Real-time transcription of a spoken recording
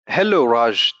Hello,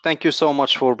 Raj. Thank you so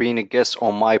much for being a guest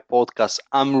on my podcast.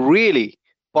 I'm really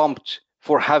pumped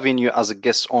for having you as a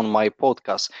guest on my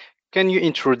podcast. Can you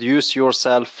introduce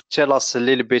yourself? Tell us a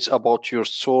little bit about your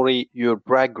story, your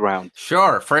background.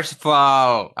 Sure. First of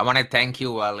all, I want to thank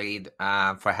you, Walid,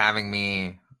 for having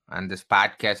me on this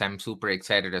podcast. I'm super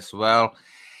excited as well.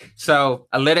 So,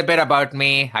 a little bit about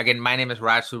me. Again, my name is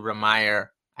Raj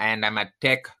Subramaier, and I'm a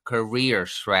tech career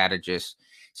strategist.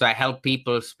 So, I help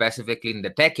people specifically in the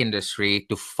tech industry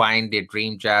to find their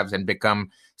dream jobs and become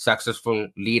successful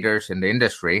leaders in the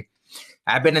industry.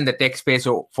 I've been in the tech space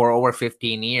for over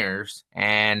 15 years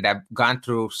and I've gone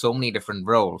through so many different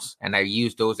roles and I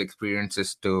use those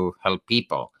experiences to help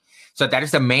people. So that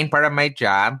is the main part of my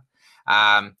job.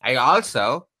 I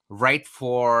also write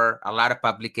for a lot of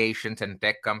publications and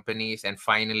tech companies. And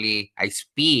finally, I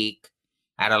speak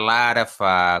at a lot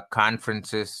of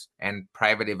conferences and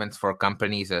private events for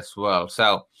companies as well.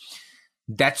 So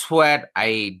that's what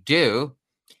I do.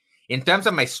 In terms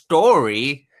of my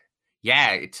story,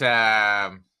 yeah, it's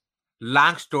a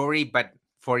long story, but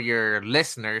for your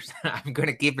listeners, I'm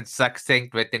gonna keep it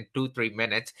succinct within 2-3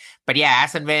 minutes. But yeah,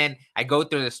 as and when I go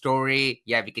through the story,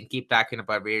 yeah, we can keep talking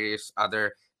about various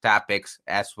other topics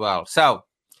as well. So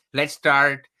let's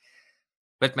start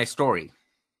with my story.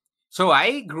 So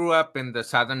I grew up in the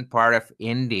southern part of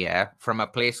India from a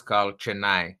place called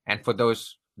Chennai, and for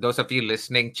those of you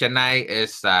listening, Chennai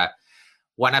is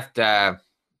one of the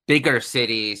bigger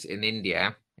cities in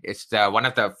India. It's one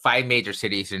of the five major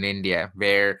cities in India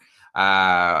where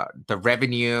the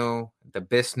revenue, the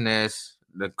business,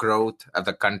 the growth of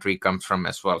the country comes from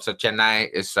as well. So Chennai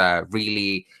is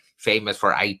really famous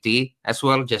for IT as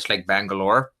well, just like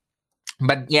Bangalore.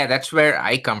 But yeah, that's where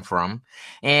I come from.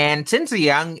 And since a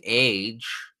young age,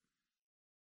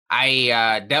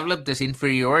 I developed this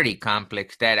inferiority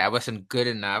complex that I wasn't good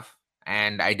enough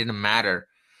and I didn't matter.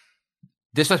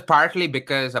 This was partly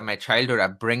because of my childhood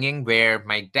upbringing, where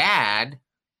my dad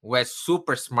was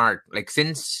super smart. Like,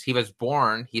 since he was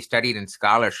born, he studied in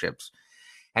scholarships.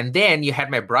 And then you had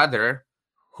my brother,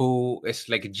 who is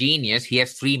like a genius. He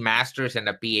has three masters and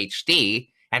a PhD.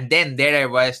 And then there I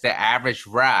was, the average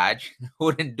Raj,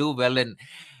 who didn't do well in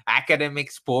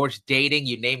academic, sports, dating,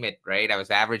 you name it, right? I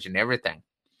was average in everything.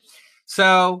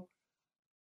 So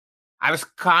I was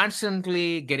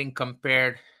constantly getting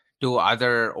compared to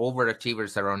other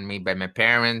overachievers around me by my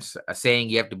parents, saying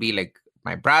you have to be like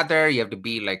my brother, you have to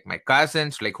be like my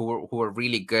cousins, like who are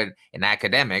really good in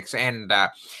academics. And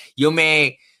you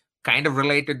may kind of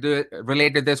relate to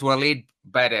this, Waleed,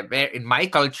 but in my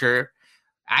culture,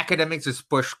 academics is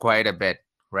pushed quite a bit,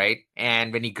 right?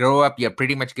 And when you grow up, you're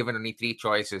pretty much given only three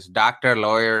choices: doctor,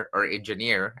 lawyer, or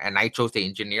engineer. And I chose the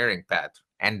engineering path.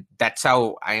 And that's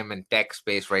how I am in tech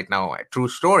space right now. A true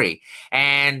story.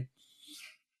 And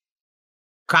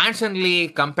constantly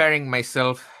comparing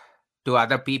myself to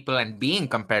other people and being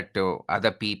compared to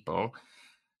other people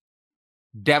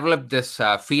developed this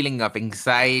feeling of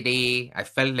anxiety. I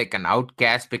felt like an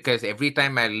outcast because every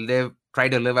time try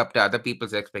to live up to other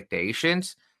people's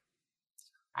expectations,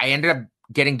 I ended up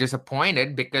getting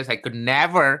disappointed because I could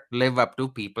never live up to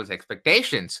people's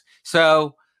expectations.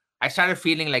 So I started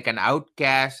feeling like an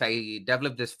outcast. I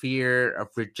developed this fear of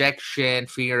rejection,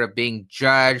 fear of being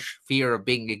judged, fear of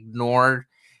being ignored.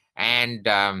 And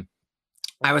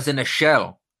I was in a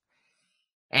shell.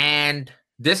 And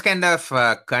this kind of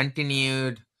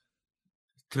continued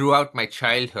throughout my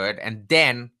childhood. And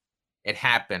then it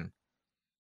happened.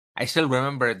 I still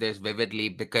remember this vividly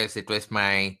because it was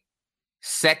my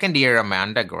second year of my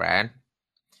undergrad,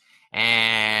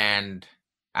 and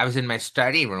I was in my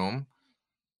study room,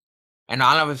 and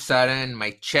all of a sudden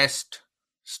my chest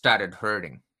started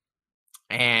hurting.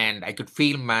 And I could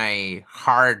feel my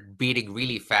heart beating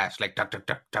really fast, like tuck, tuck,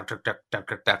 tuck, tuck, tuck, tuck, tuck,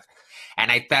 tuck, tuck.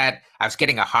 And I thought I was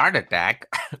getting a heart attack.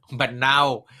 But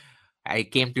now I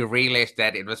came to realize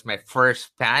that it was my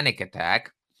first panic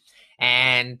attack.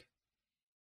 And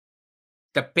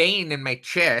the pain in my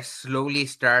chest slowly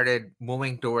started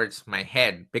moving towards my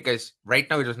head, because right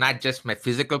now it was not just my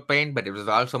physical pain, but it was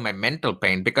also my mental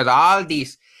pain, because all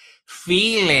these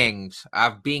feelings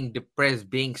of being depressed,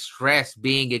 being stressed,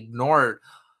 being ignored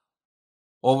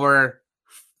over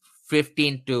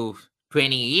 15 to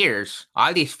 20 years,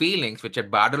 all these feelings which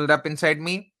had bottled up inside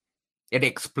me, it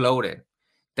exploded.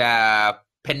 The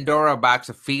Pandora box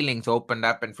of feelings opened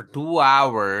up, and for 2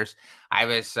 hours, I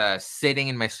was sitting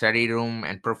in my study room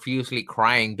and profusely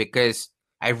crying because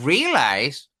I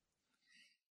realized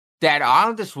that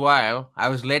all this while I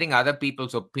was letting other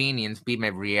people's opinions be my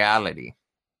reality.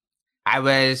 I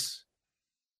was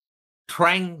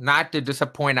trying not to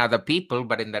disappoint other people,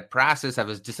 but in that process, I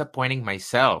was disappointing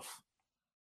myself.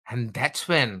 And that's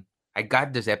when I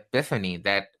got this epiphany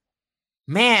that,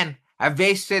 man, I've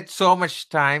wasted so much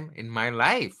time in my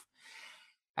life.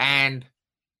 And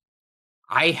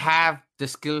I have the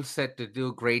skill set to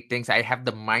do great things. I have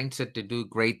the mindset to do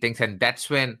great things. And that's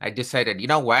when I decided, you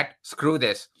know what? Screw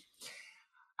this.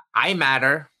 I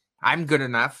matter. I'm good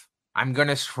enough. I'm going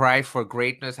to strive for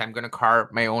greatness. I'm going to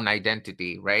carve my own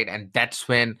identity, right? And that's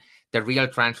when the real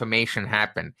transformation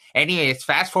happened. Anyways,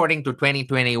 fast forwarding to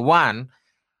 2021,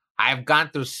 I've gone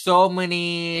through so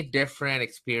many different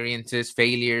experiences,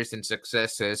 failures, and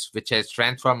successes, which has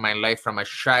transformed my life from a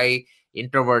shy,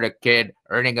 introverted kid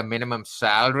earning a minimum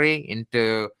salary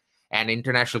into an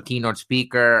international keynote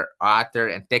speaker, author,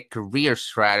 and tech career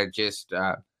strategist,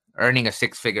 earning a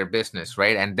six-figure business,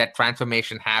 right? And that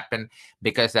transformation happened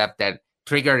because of that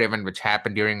trigger event, which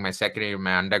happened during my second year of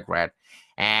my undergrad.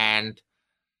 And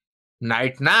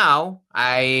right now,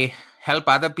 I help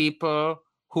other people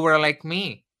who are like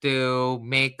me to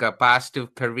make a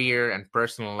positive career and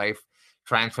personal life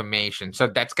transformation. So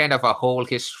that's kind of a whole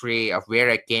history of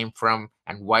where I came from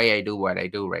and why I do what I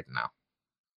do right now.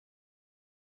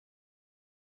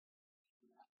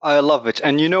 I love it.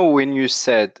 And you know, when you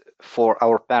said for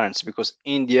our parents, because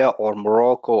India or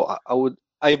Morocco,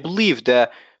 I believe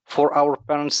that for our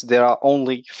parents, there are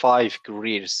only five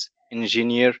careers: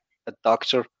 engineer, a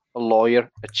doctor, a lawyer,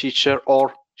 a teacher,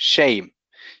 or shame.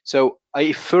 So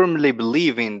I firmly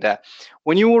believe in that.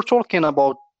 When you were talking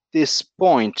about this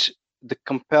point, the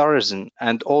comparison,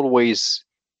 and always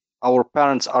our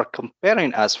parents are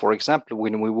comparing us, for example,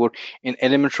 when we were in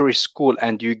elementary school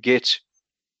and you get,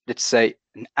 let's say,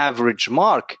 an average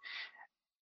mark,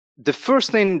 the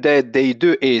first thing that they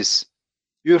do is,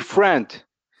 your friend,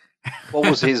 what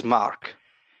was his mark?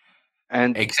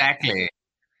 And Exactly.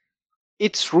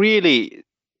 it's really,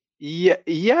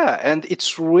 yeah, and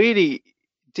it's really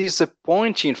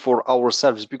disappointing for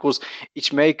ourselves because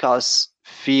it makes us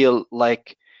feel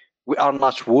like we are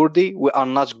not worthy, we are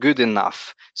not good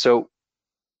enough. So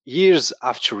years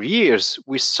after years,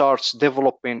 we start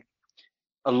developing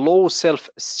a low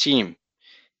self-esteem.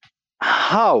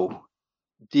 How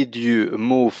did you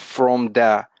move from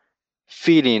the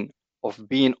feeling of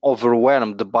being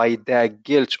overwhelmed by the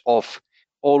guilt of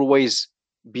always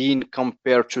being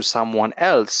compared to someone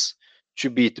else to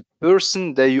be the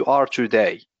person that you are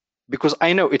today? Because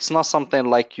I know it's not something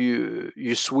like you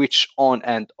switch on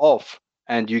and off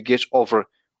and you get over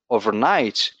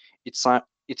overnight. It's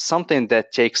something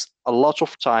that takes a lot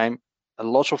of time, a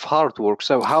lot of hard work.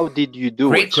 So how did you do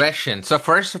Great it? question. So,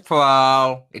 first of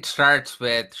all, it starts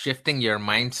with shifting your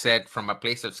mindset from a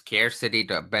place of scarcity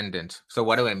to abundance. So,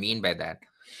 what do I mean by that?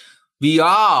 We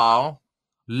all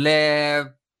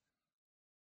live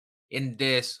in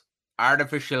this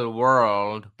artificial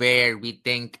world where we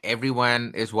think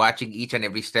everyone is watching each and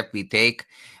every step we take.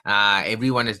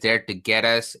 Everyone is there to get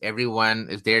us, everyone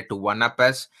is there to one up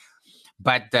us.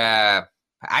 But the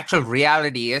actual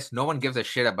reality is no one gives a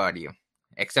shit about you,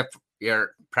 except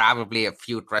you're probably a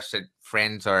few trusted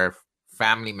friends or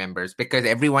family members, because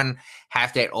everyone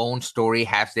has their own story,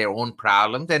 has their own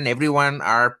problems, and everyone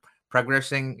are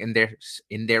progressing in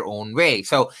their own way.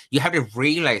 So you have to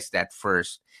realize that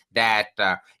first, that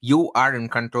you are in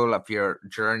control of your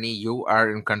journey, you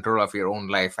are in control of your own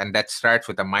life, and that starts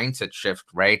with a mindset shift,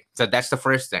 right? So that's the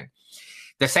first thing.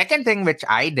 The second thing which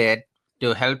I did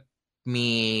to help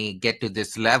me get to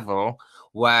this level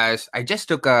was I just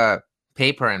took a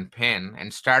paper and pen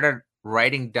and started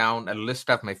writing down a list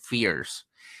of my fears.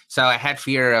 So I had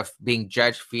fear of being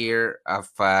judged, fear of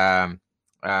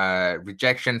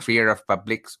rejection, fear of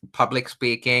public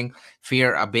speaking,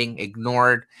 fear of being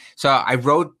ignored. So I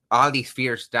wrote all these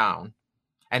fears down,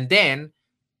 and then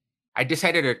I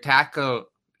decided to tackle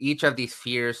each of these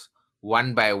fears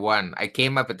one by one. I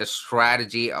came up with a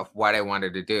strategy of what I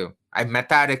wanted to do. I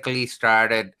methodically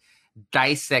started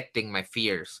dissecting my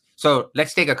fears. So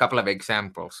let's take a couple of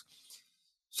examples.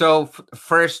 So,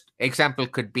 first example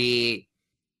could be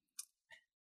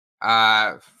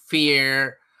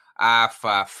fear of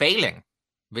failing,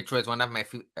 which was one of my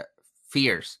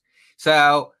fears.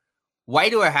 So, why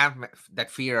do I have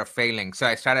that fear of failing? So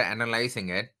I started analyzing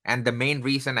it, and the main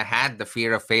reason I had the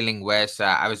fear of failing was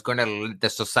I was going to let the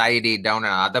society down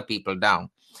and other people down.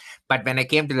 But when I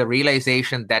came to the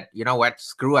realization that, you know what,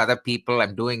 screw other people,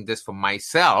 I'm doing this for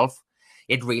myself,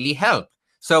 it really helped.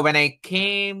 So when I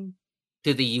came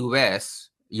to the US,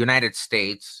 United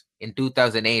States, in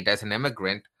 2008 as an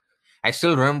immigrant, I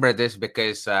still remember this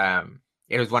because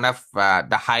it was one of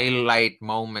the highlight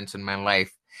moments in my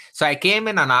life. So I came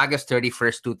in on August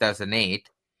 31st, 2008,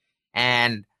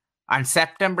 and on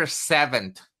September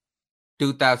 7th,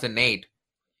 2008,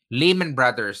 Lehman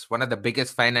Brothers, one of the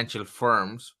biggest financial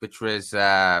firms, which was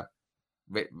who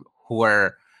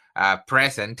were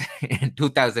present in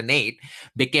 2008,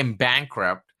 became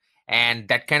bankrupt, and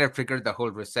that kind of triggered the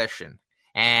whole recession.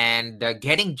 And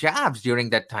getting jobs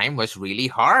during that time was really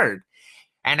hard.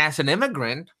 And as an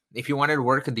immigrant, if you wanted to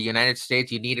work in the United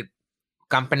States, you needed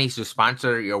companies to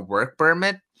sponsor your work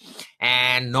permit,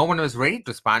 and no one was ready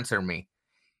to sponsor me.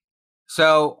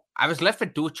 So I was left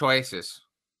with two choices.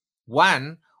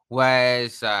 One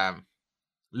was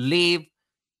leave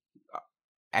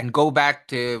and go back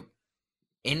to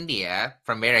India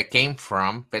from where I came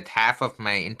from with half of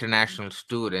my international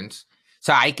students.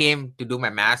 So I came to do my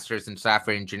master's in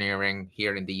software engineering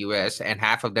here in the US, and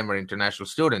half of them were international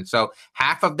students. So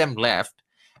half of them left,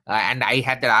 and I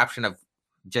had the option of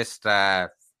just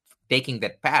taking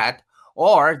that path.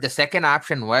 Or the second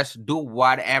option was do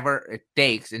whatever it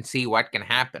takes and see what can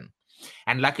happen.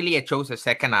 And luckily, I chose the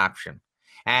second option.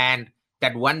 And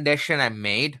that one decision I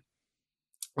made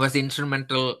was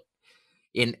instrumental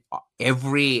in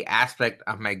every aspect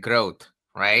of my growth,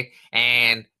 right?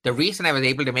 And the reason I was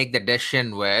able to make the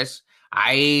decision was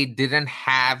I didn't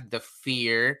have the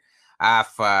fear of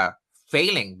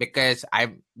failing, because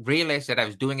I realized that I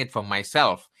was doing it for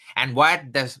myself. And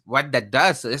what that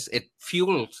does is it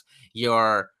fuels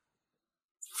you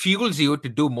to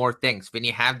do more things when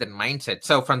you have that mindset.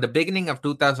 So from the beginning of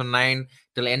 2009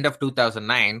 till end of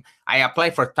 2009, I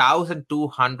applied for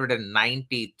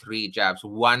 1,293 jobs,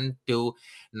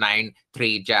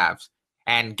 1,293 jobs.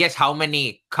 And guess how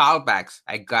many callbacks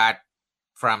I got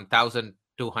from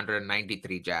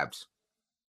 1,293 jobs?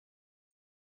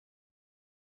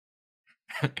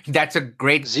 That's a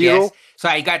great guess. Zero. So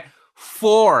I got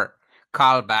 4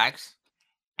 callbacks,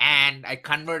 and I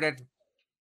converted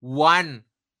one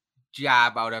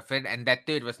job out of it, and that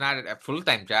too, it was not a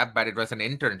full-time job, but it was an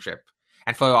internship.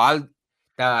 And for all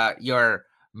the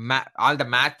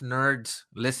math nerds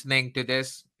listening to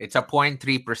this, it's a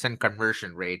 0.3%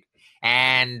 conversion rate.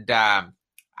 And I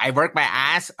worked my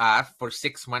ass off for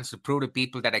 6 months to prove to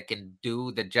people that I can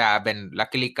do the job, and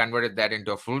luckily converted that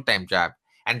into a full-time job,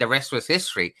 and the rest was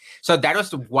history. So that was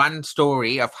the one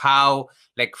story of how,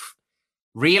 like,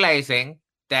 realizing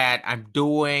that I'm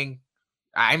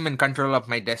in control of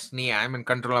my destiny, I'm in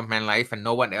control of my life, and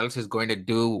no one else is going to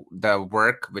do the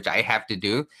work which I have to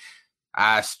do.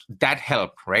 That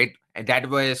helped, right? And that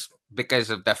was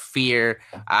because of the fear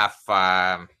of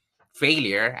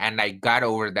failure, and I got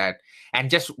over that. And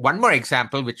just one more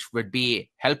example, which would be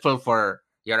helpful for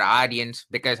your audience,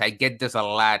 because I get this a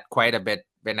lot, quite a bit,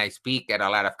 when I speak at a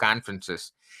lot of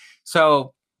conferences.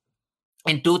 So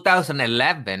in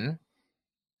 2011,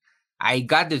 I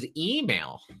got this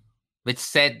email which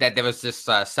said that there was this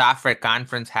software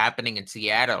conference happening in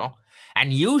Seattle.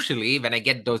 And usually when I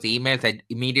get those emails, I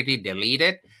immediately delete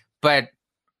it. But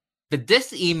with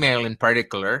this email in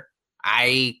particular,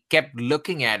 I kept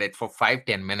looking at it for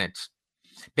 5-10 minutes,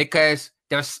 because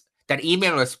that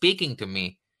email was speaking to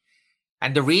me.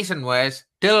 And the reason was,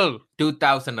 till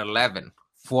 2011,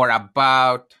 for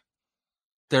about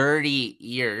 30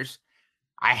 years,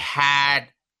 I had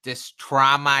this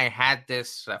trauma, I had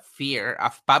this fear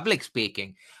of public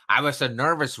speaking. I was a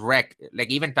nervous wreck. Like,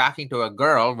 even talking to a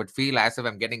girl would feel as if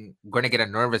I'm going to get a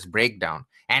nervous breakdown.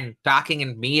 And talking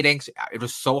in meetings, it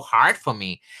was so hard for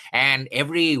me. And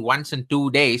every once in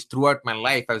 2 days throughout my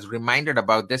life, I was reminded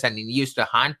about this, and it used to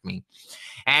haunt me.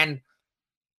 And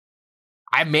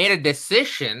I made a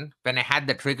decision when I had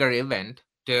the trigger event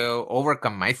to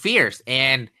overcome my fears.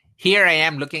 And here I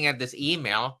am looking at this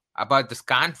email about this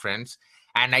conference,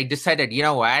 and I decided, you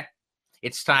know what?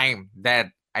 It's time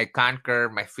that I conquer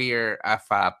my fear of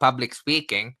public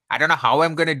speaking. I don't know how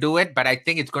I'm going to do it, but I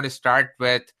think it's going to start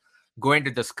with going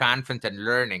to this conference and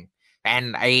learning.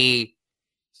 And I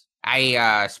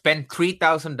spent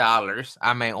 $3,000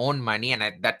 on my own money, and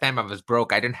at that time I was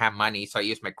broke. I didn't have money, so I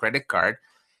used my credit card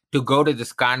to go to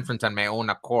this conference on my own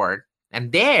accord.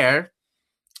 And there,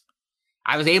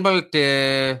 I was able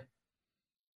to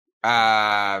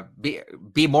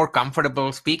be more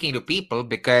comfortable speaking to people,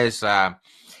 because I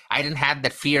didn't have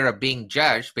that fear of being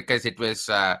judged, because it was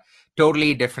a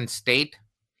totally different state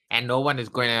and no one is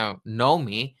going to know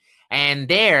me. And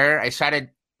there I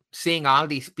started seeing all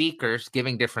these speakers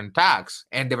giving different talks,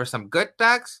 and there were some good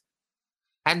talks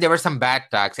and there were some bad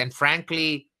talks. And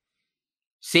frankly,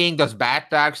 seeing those bad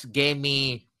talks gave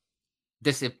me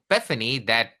this epiphany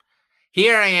that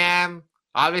here I am,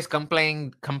 always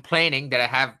complaining that I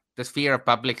have this fear of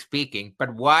public speaking,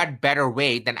 but what better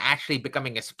way than actually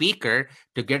becoming a speaker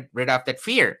to get rid of that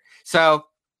fear? So,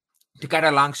 to cut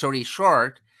a long story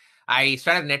short, I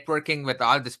started networking with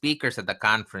all the speakers at the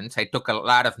conference. I took a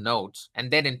lot of notes.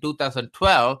 And then in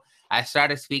 2012, I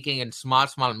started speaking in small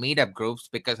meetup groups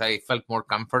because I felt more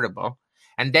comfortable.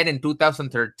 And then in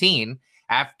 2013,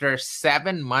 after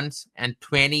 7 months and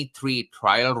 23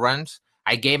 trial runs,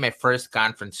 I gave my first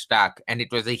conference talk, and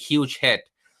it was a huge hit.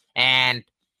 And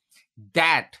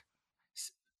that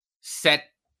set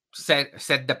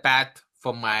the path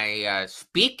for my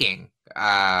speaking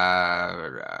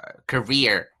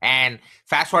career. And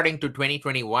fast forwarding to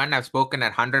 2021, I've spoken at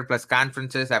 100 plus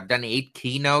conferences. I've done 8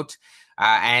 keynotes.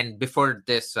 And before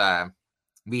this,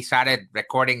 we started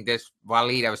recording this,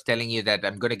 Waleed, I was telling you that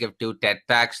I'm going to give 2 TED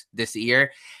Talks this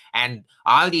year. And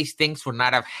all these things would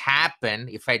not have happened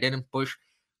if I didn't push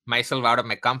myself out of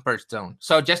my comfort zone.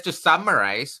 So just to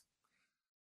summarize,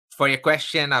 for your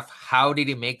question of how did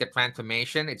you make the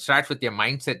transformation, it starts with your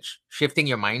mindset, shifting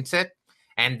your mindset,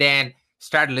 and then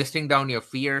start listing down your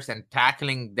fears and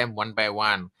tackling them one by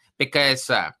one. Because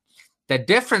the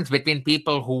difference between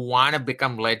people who want to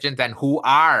become legends and who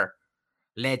are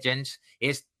legends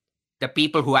is the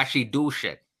people who actually do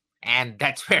shit. And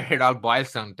that's where it all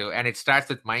boils down to. And it starts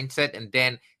with mindset and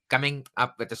then coming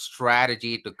up with a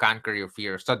strategy to conquer your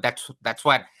fears. So that's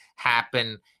what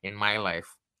happened in my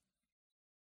life.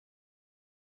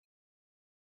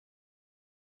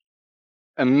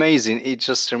 Amazing. It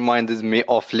just reminded me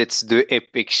of Let's Do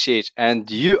Epic Shit. And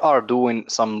you are doing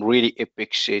some really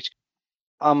epic shit.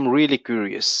 I'm really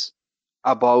curious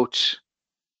about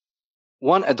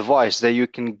one advice that you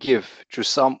can give to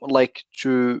some, like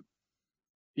to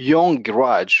young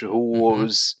Raj who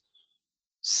was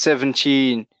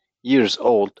 17 years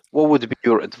old. What would be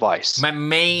your advice? My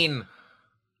main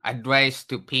advice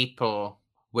to people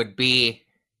would be,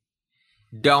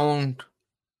 don't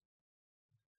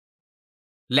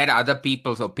let other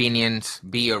people's opinions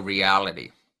be your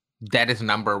reality. That is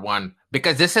number one.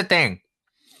 Because this is the thing.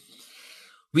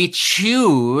 We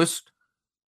choose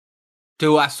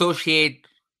to associate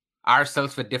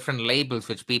ourselves with different labels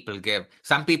which people give.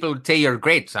 Some people say you're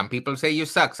great. Some people say you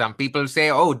suck. Some people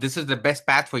say, oh, this is the best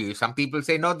path for you. Some people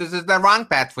say, no, this is the wrong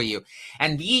path for you.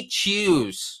 And we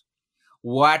choose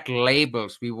what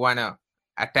labels we want to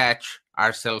attach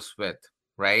ourselves with,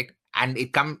 right? And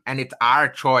it's our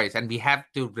choice, and we have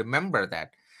to remember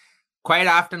that. Quite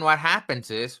often what happens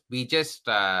is we just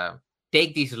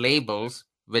take these labels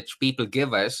which people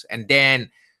give us and then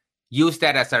use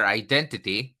that as our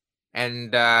identity,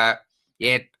 and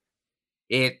it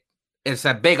is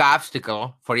a big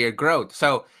obstacle for your growth.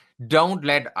 So don't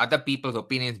let other people's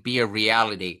opinions be a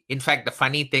reality. In fact, the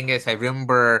funny thing is, I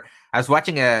remember I was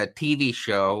watching a TV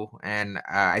show, and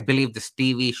I believe this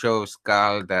TV show is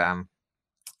called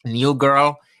New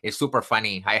Girl. Is super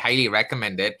funny. I highly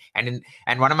recommend it. And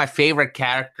one of my favorite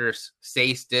characters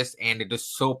says this, and it is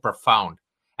so profound.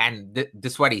 And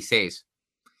this is what he says: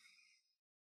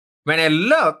 when I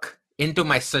look into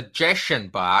my suggestion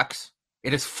box,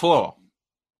 it is full.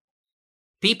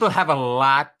 People have a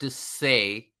lot to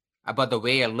say about the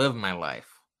way I live my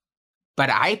life, but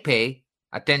I pay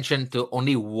attention to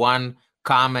only one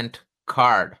comment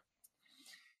card.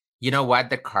 You know what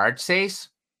the card says?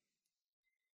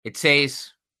 It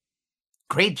says,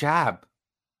 great job,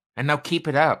 and now keep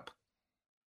it up.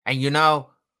 And you know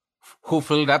who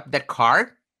filled up that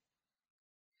card?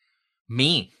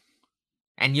 Me.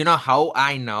 And you know how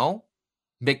I know?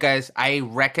 Because I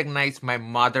recognize my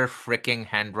mother freaking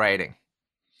handwriting.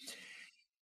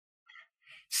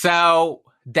 So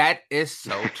that is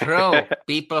so true.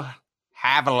 People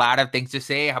have a lot of things to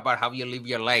say about how you live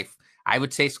your life. I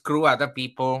would say screw other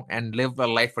people and live a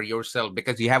life for yourself,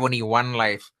 because you have only one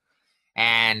life,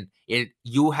 and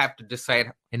you have to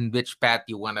decide in which path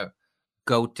you want to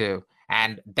go to.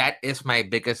 And that is my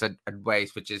biggest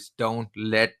advice, which is don't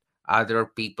let other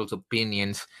people's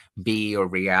opinions be your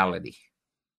reality.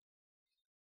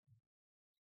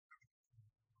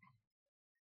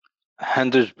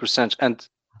 100%. And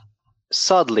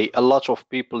sadly, a lot of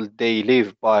people, they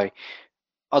live by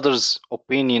others'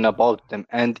 opinion about them,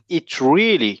 and it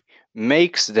really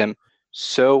makes them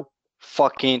so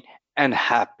fucking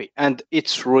unhappy. And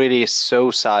it's really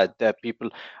so sad that people,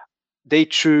 they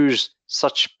choose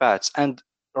such paths. And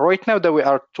right now that we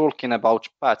are talking about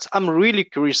paths, I'm really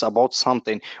curious about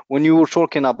something. When you were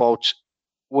talking about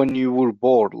when you were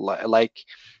bored, like,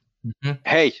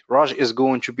 hey, Raj is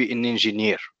going to be an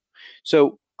engineer.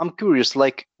 So I'm curious,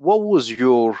 like, what was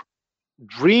your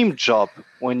dream job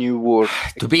when you were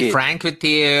a To be kid? frank with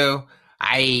you,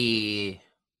 I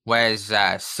was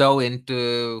so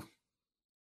into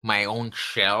my own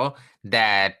shell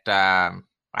that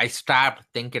I stopped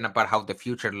thinking about how the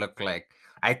future looked like.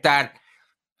 I thought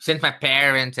since my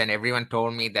parents and everyone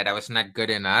told me that I was not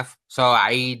good enough, so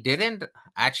I didn't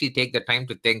actually take the time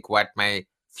to think what my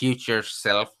future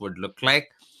self would look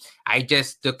like. I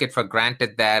just took it for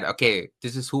granted that, okay,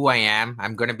 this is who I am.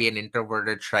 I'm going to be an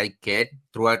introverted, shy kid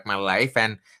throughout my life,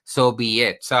 and so be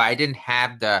it. So I didn't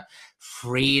have the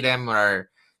freedom or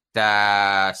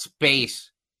the space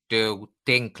to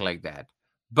think like that.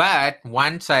 But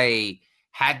once I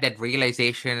had that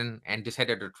realization and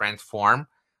decided to transform,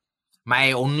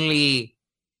 my only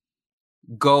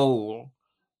goal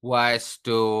was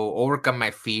to overcome my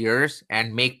fears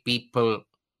and make people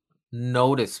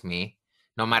notice me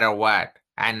no matter what.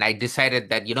 And I decided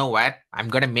that, you know what? I'm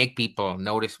going to make people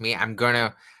notice me. I'm going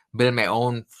to build my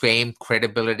own fame,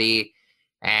 credibility,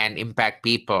 and impact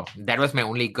people. That was my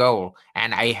only goal.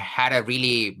 And I had a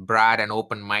really broad and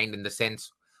open mind in the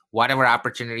sense, whatever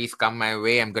opportunities come my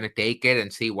way, I'm going to take it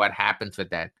and see what happens with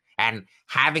that. And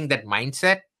having that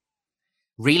mindset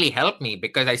really helped me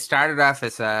because I started off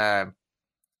as a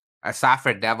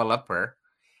software developer,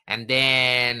 and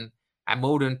then I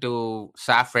moved into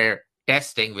software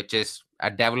testing, which is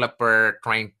a developer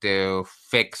trying to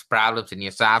fix problems in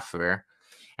your software.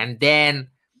 And then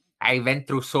I went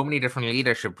through so many different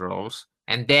leadership roles,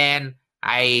 and then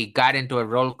I got into a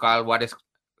role called what is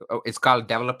it's called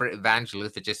developer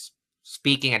evangelist, which is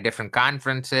speaking at different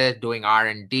conferences, doing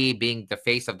R&D, being the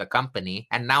face of the company,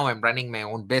 and now I'm running my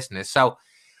own business. So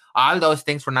all those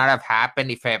things would not have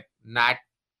happened if I had not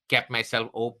kept myself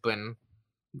open,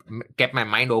 kept my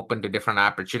mind open to different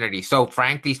opportunities. So,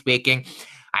 frankly speaking,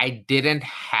 I didn't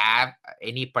have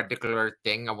any particular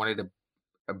thing I wanted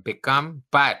to become,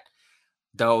 but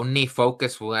the only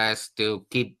focus was to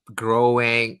keep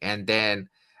growing and then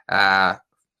uh,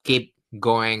 keep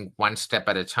going one step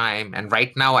at a time. And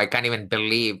right now, I can't even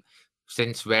believe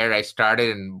since where I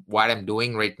started and what I'm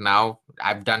doing right now,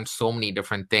 I've done so many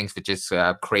different things, which is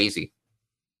crazy.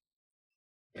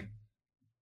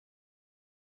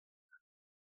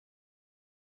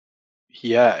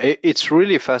 Yeah, it's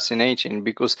really fascinating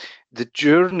because the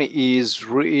journey is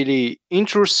really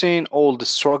interesting. All the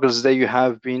struggles that you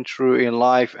have been through in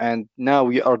life, and now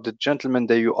you are the gentleman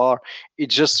that you are.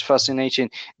 It's just fascinating.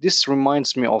 This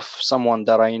reminds me of someone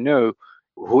that I know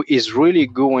who is really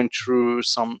going through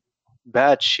some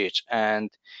bad shit,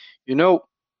 and you know,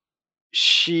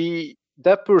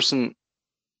 that person,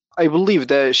 I believe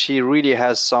that she really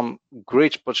has some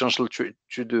great potential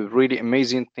to do really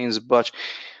amazing things, but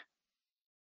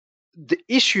the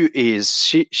issue is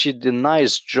she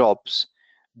denies jobs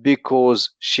because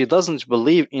she doesn't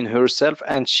believe in herself,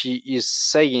 and she is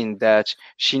saying that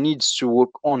she needs to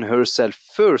work on herself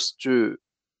first to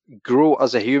grow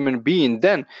as a human being,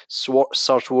 then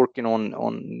start working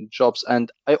on jobs.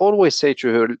 And I always say to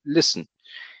her, listen,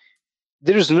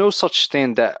 there is no such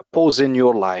thing that pause in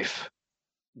your life,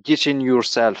 getting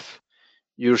yourself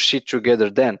your shit together,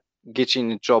 then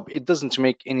getting a job. It doesn't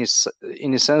make any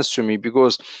sense to me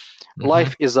because Mm-hmm.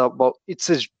 life is about, it's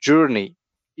a journey.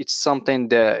 It's something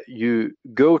that you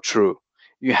go through.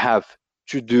 You have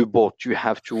to do both. You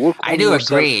have to work I on do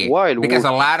yourself agree while because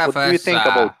work. a lot of What do you us think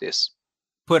about this?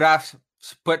 put off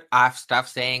put off stuff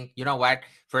saying, you know what,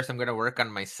 first I'm going to work on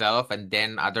myself and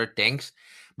then other things.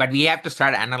 But we have to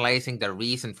start analyzing the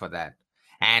reason for that.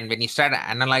 And when you start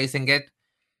analyzing it,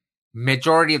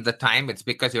 majority of the time it's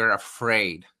because you're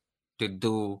afraid to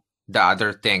do the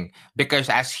other thing. Because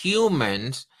as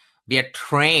humans, we are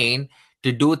trained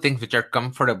to do things which are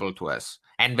comfortable to us.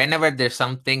 And whenever there's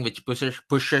something which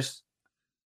pushes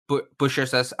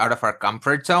us out of our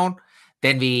comfort zone,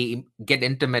 then we get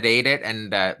intimidated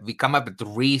and we come up with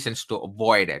reasons to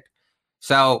avoid it.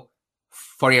 So,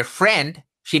 for your friend,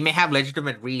 she may have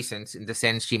legitimate reasons in the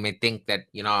sense she may think that,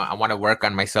 I want to work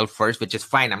on myself first, which is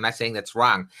fine. I'm not saying that's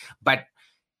wrong, but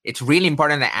it's really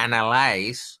important to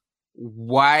analyze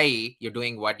why you're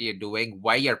doing what you're doing,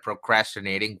 why you're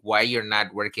procrastinating, why you're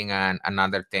not working on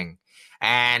another thing.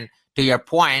 And to your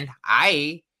point,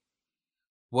 I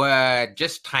would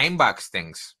just time box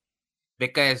things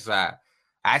because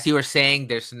as you were saying,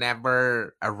 there's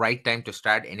never a right time to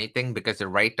start anything because the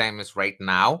right time is right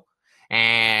now.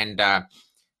 And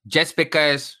just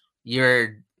because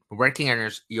you're working on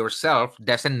yourself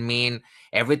doesn't mean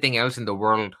everything else in the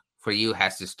world for you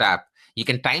has to stop. You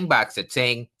can time box it,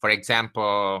 saying, for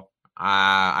example,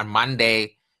 on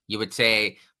Monday, you would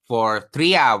say, for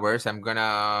 3 hours, I'm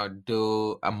gonna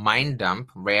do a mind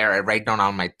dump where I write down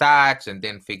all my thoughts and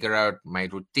then figure out my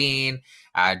routine,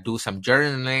 do some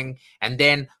journaling. And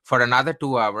then for another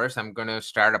 2 hours, I'm gonna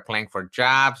start applying for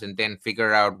jobs and then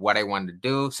figure out what I want to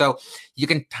do. So you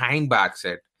can time box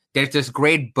it. There's this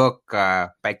great book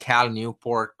by Cal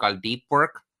Newport called Deep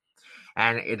Work.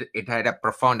 and it had a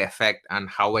profound effect on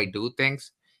how I do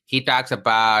things. He talks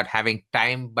about having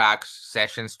time box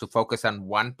sessions to focus on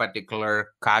one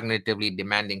particular cognitively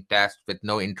demanding task with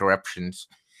no interruptions.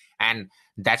 And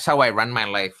that's how I run my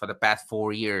life for the past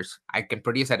 4 years. I can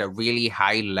produce at a really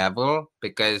high level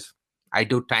because I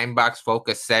do time box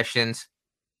focus sessions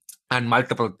on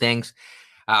multiple things.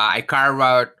 I carve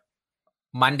out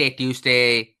Monday,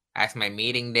 Tuesday as my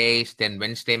meeting days, then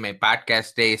Wednesday my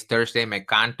podcast days, Thursday my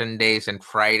content days, and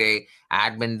Friday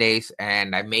admin days.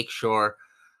 And I make sure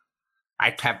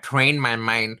I have trained my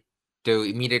mind to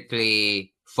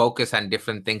immediately focus on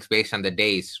different things based on the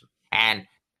days. And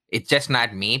it's just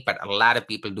not me, but a lot of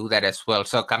people do that as well.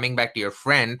 So coming back to your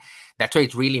friend, that's why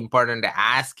it's really important to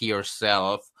ask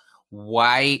yourself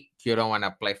why you don't want to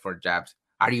apply for jobs.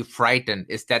 Are you frightened?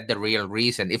 Is that the real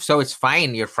reason? If so, it's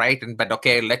fine. You're frightened, but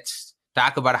okay, let's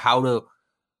talk about how to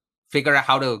figure out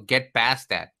how to get past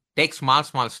that. Take small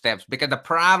steps, because the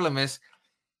problem is,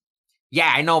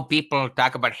 yeah, I know people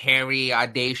talk about hairy,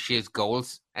 audacious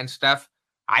goals and stuff.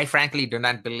 I frankly do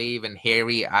not believe in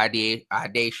hairy,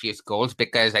 audacious goals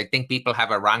because I think people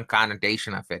have a wrong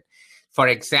connotation of it. For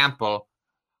example,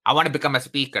 I want to become a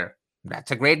speaker.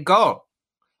 That's a great goal.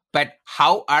 But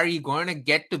how are you going to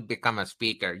get to become a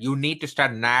speaker? You need to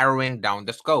start narrowing down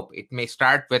the scope. It may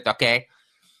start with, okay,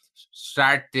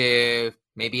 start to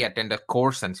maybe attend a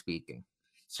course on speaking.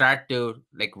 Start to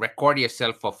like record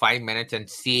yourself for 5 minutes and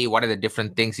see what are the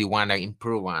different things you want to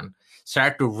improve on.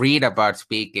 Start to read about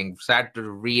speaking. Start to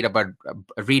read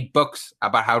books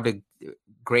about how to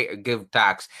give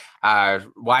talks.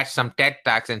 Watch some TED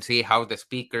talks and see how the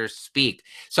speakers speak.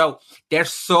 So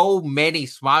there's so many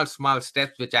small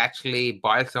steps which actually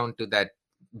boils down to that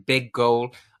big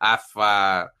goal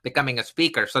of becoming a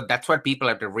speaker. So that's what people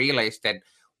have to realize, that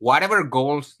whatever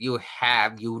goals you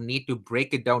have, you need to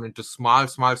break it down into small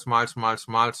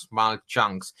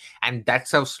chunks. And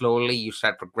that's how slowly you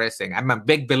start progressing. I'm a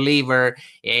big believer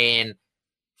in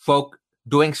folk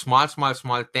doing small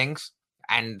things,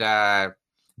 and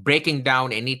breaking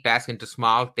down any task into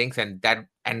small things.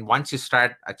 And once you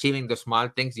start achieving the small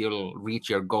things, you'll reach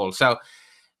your goal. So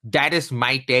that is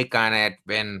my take on it.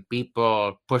 When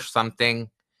people push something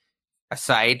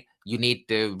aside, you need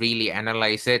to really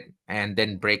analyze it and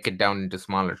then break it down into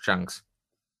smaller chunks.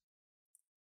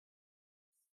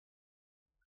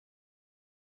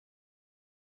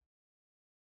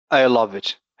 I love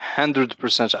it.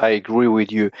 100% I agree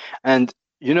with you. And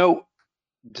you know,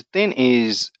 the thing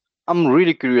is, I'm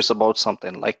really curious about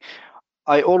something. Like,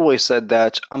 I always said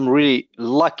that I'm really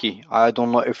lucky. I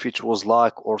don't know if it was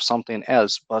luck or something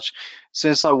else, but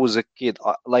since I was a kid,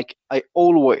 like I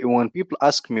always, when people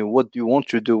ask me, what do you want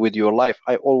to do with your life?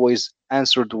 I always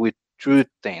answered with two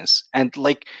things. And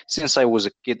like, since I was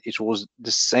a kid, it was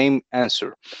the same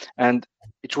answer. And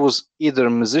it was either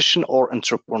musician or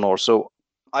entrepreneur. So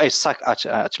I suck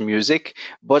at music,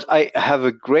 but I have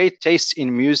a great taste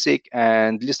in music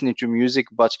and listening to music.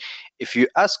 But if you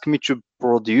ask me to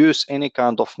produce any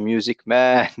kind of music,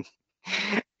 man,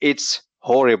 it's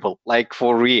horrible, like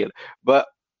for real. But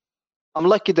I'm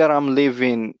lucky that I'm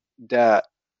living the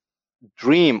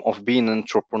dream of being an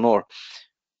entrepreneur.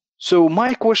 So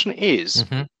my question is,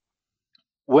 Mm-hmm.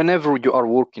 whenever you are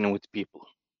working with people,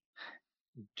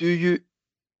 do you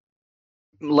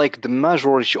like the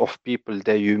majority of people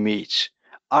that you meet,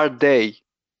 are they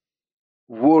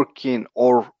working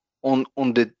or on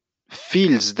the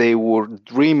fields they were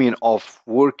dreaming of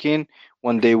working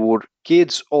when they were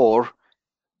kids, or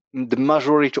the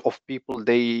majority of people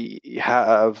they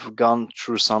have gone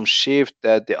through some shift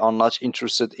that they are not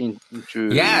interested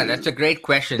Yeah, that's into a great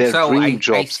question. their So dream I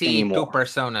jobs see two anymore?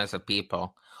 personas of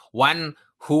people. One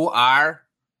who are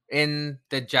in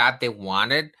the job they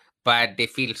wanted, but they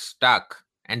feel stuck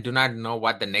and do not know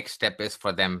what the next step is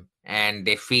for them. And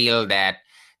they feel that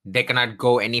they cannot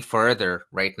go any further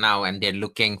right now, and they're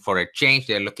looking for a change.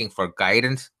 They're looking for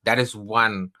guidance. That is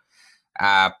one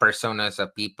personas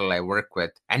of people I work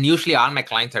with. And usually all my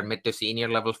clients are mid to senior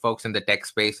level folks in the tech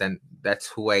space, and that's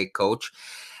who I coach.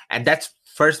 And that's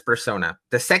first persona.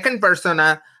 The second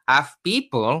persona of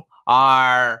people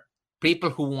are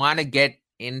people who want to get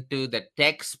into the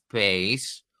tech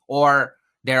space, or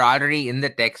they're already in the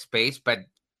tech space, but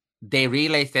they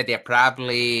realize that they're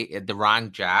probably at the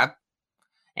wrong job,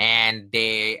 and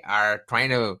they are trying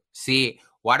to see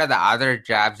what are the other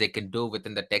jobs they can do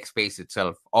within the tech space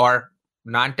itself, or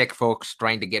non-tech folks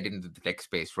trying to get into the tech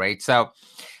space, right? So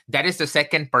that is the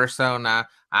second persona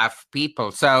of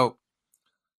people. So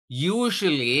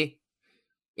usually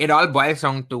it all boils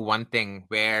down to one thing,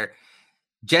 where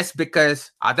just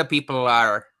because other people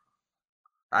are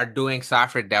are doing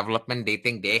software development, they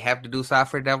think they have to do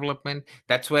software development.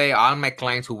 That's why all my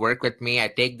clients who work with me, I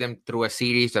take them through a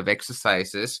series of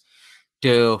exercises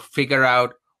to figure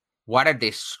out what are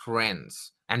their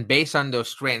strengths. And based on those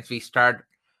strengths, we start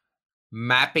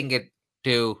mapping it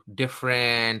to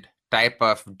different type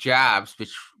of jobs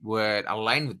which would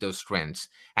align with those strengths.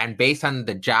 And based on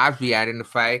the jobs we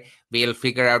identify, we'll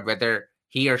figure out whether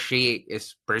he or she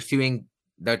is pursuing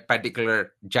that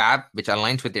particular job which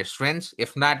aligns with their strengths.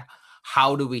 If not,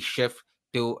 how do we shift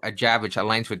to a job which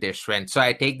aligns with their strengths? So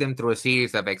I take them through a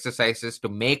series of exercises to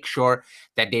make sure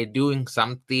that they're doing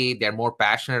something they're more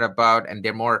passionate about, and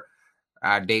they're more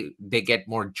they get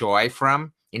more joy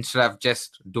from, instead of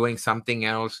just doing something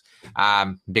else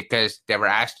because they were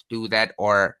asked to do that,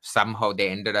 or somehow they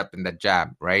ended up in the job,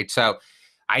 right? So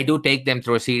I do take them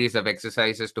through a series of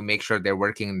exercises to make sure they're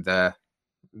working in the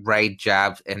right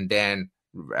jobs, and then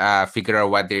figure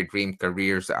out what their dream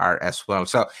careers are as well.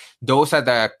 So those are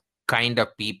the kind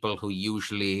of people who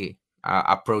usually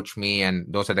approach me,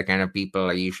 and those are the kind of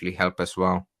people I usually help as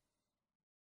well.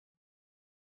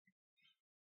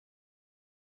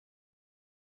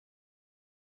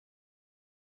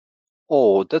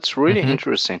 Oh, that's really Mm-hmm.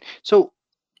 interesting. So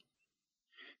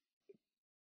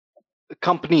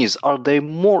companies, are they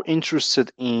more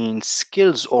interested in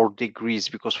skills or degrees?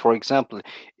 Because for example,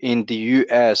 in the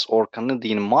US or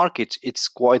Canadian markets, it's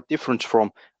quite different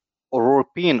from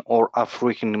European or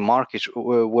African markets,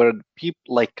 where people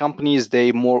like companies,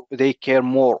 they care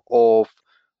more of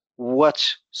what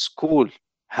school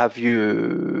have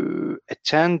you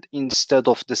attend instead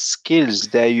of the skills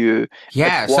that you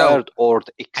Yeah, so acquired or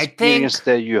the I think experience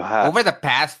that you have. over the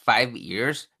past 5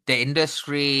 years, the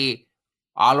industry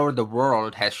all over the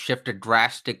world has shifted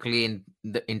drastically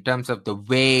in terms of the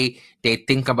way they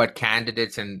think about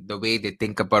candidates and the way they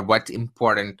think about what's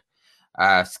important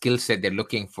skill set they're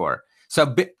looking for.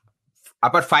 So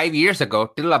about 5 years ago,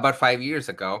 till about 5 years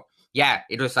ago, yeah,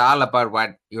 it was all about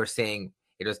what you're saying.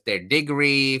 It was their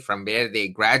degree, from where they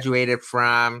graduated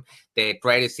from. They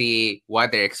try to see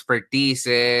what their expertise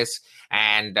is.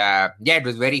 And yeah, it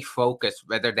was very focused,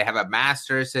 whether they have a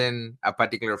master's in a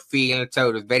particular field. So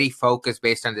it was very focused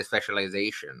based on the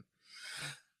specialization.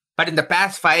 But in the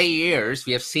past 5 years,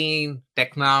 we have seen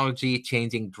technology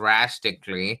changing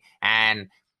drastically. And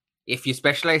if you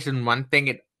specialize in one thing,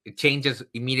 it changes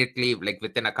immediately, like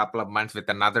within a couple of months, with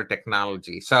another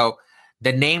technology. So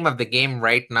the name of the game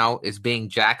right now is being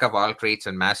jack of all trades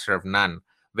and master of none,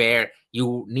 where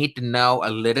you need to know a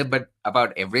little bit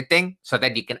about everything so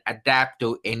that you can adapt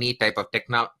to any type of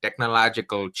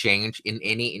technological change in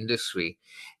any industry.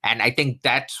 And I think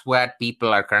that's what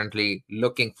people are currently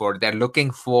looking for. They're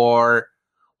looking for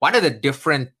what are the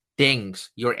different things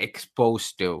you're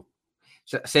exposed to.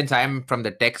 So since I'm from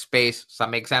the tech space,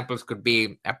 some examples could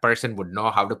be a person would know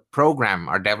how to program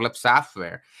or develop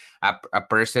software. A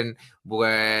person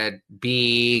would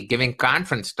be giving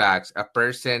conference talks. A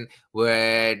person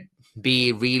would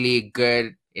be really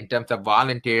good in terms of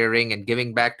volunteering and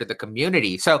giving back to the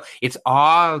community. So it's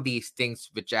all these things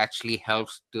which actually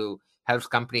helps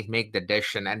companies make the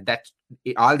decision, and that's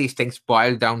all these things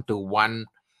boil down to one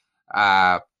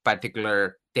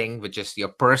particular thing, which is your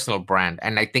personal brand.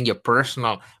 And I think your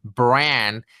personal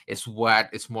brand is what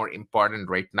is more important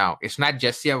right now. It's not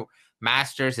just your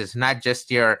masters, it's not just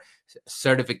your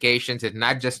certifications, it's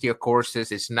not just your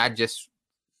courses, it's not just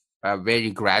where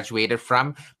you graduated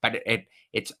from, but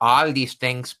it's all these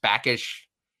things packaged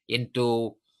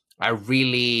into a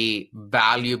really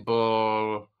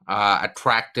valuable,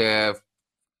 attractive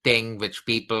thing which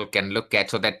people can look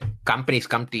at, so that companies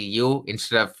come to you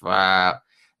instead of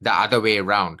the other way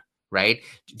around, right?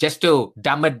 Just to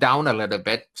dumb it down a little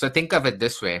bit. So think of it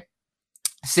this way.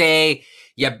 Say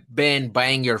you've been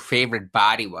buying your favorite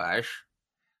body wash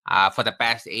for the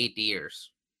past 8 years.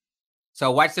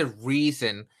 So what's the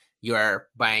reason you're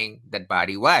buying that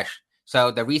body wash?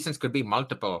 So the reasons could be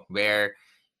multiple, where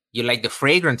you like the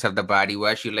fragrance of the body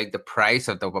wash, you like the price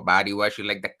of the body wash, you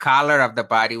like the color of the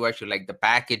body wash, you like the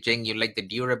packaging, you like the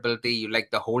durability, you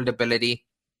like the holdability,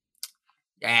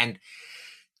 and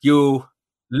you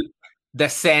the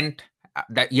scent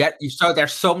that yet you saw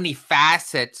there's so many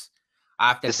facets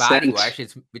of The that body scent.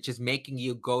 wash, which is making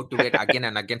you go to it again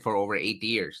and again for over 8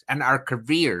 years. And our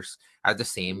careers are the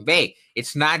same way.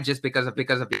 It's not just because of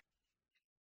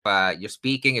you're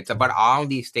speaking. It's about all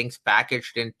these things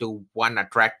packaged into one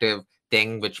attractive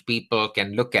thing which people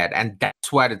can look at, and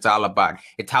that's what it's all about.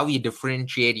 It's how you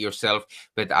differentiate yourself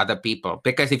with other people.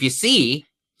 Because if you see,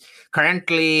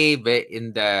 currently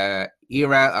in the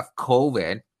era of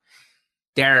COVID,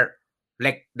 there are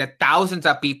like the thousands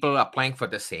of people applying for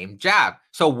the same job.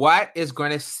 So what is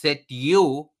going to set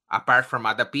you apart from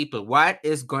other people? What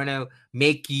is going to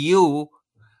make you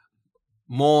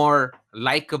more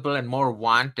likable and more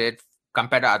wanted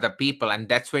compared to other people? And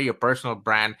that's where your personal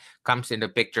brand comes into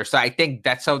picture. So I think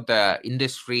that's how the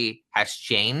industry has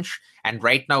changed, and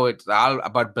right now it's all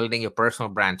about building your personal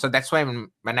brand. So that's why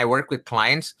when I work with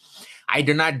clients, I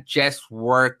do not just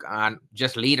work on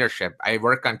just leadership. I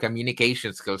work on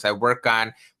communication skills. I work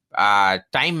on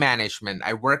time management.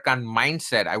 I work on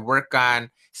mindset. I work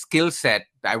on skill set.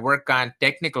 I work on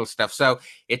technical stuff. So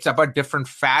it's about different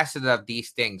facets of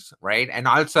these things, right? And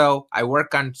also I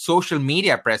work on social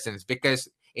media presence, because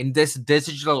in this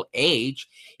digital age,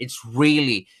 it's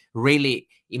really, really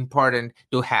important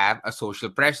to have a social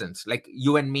presence. Like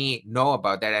you and me know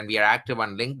about that, and we are active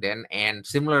on LinkedIn. And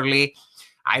similarly,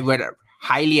 I would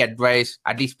highly advise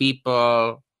at least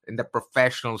people in the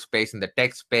professional space, in the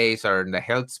tech space, or in the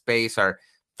health space, or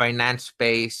finance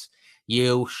space,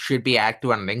 you should be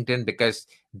active on LinkedIn, because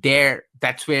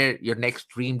that's where your next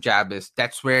dream job is.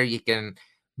 That's where you can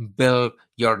build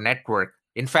your network.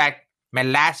 In fact, my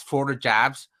last 4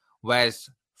 jobs was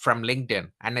from LinkedIn,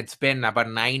 and it's been about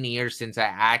 9 years since I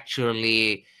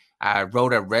actually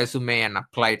wrote a resume and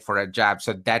applied for a job.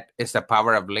 So that is the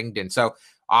power of LinkedIn. So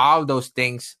all those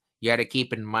things you got to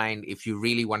keep in mind if you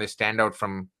really want to stand out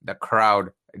from the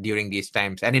crowd during these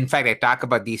times. And in fact, I talk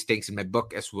about these things in my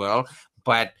book as well.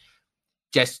 But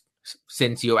just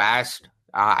since you asked,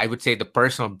 I would say the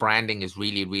personal branding is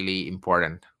really, really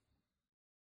important.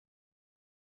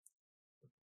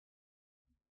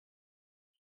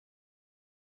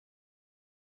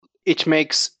 It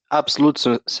makes absolute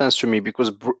sense to me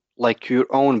because like your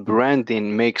own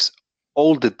branding makes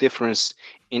all the difference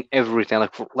in everything.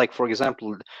 Like for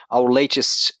example, our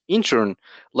latest intern,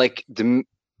 like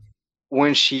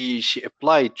when she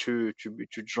applied to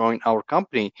join our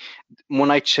company, when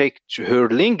I checked her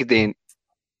LinkedIn,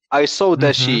 I saw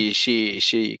that Mm-hmm.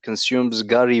 she consumes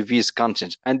Gary V's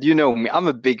content, and you know me, I'm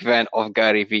a big fan of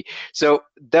Gary V. So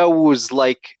that was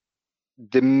like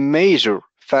the major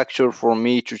factor for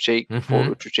me to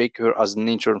Mm-hmm. take her as an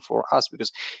intern for us,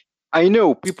 because I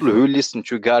know people who listen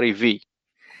to Gary V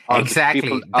are the people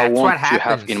Exactly. I That's want what to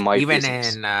have in happens my even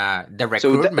business. in the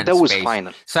So recruitment that was space.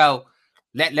 final. So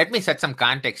let me set some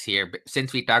context here.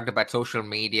 Since we talked about social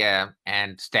media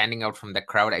and standing out from the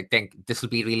crowd, I think this will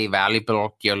be really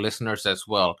valuable to your listeners as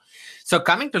well. So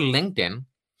coming to LinkedIn,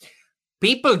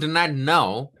 people do not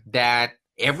know that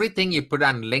everything you put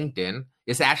on LinkedIn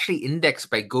is actually indexed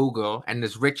by Google and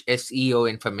is rich SEO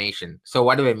information. So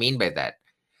what do I mean by that?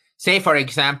 Say, for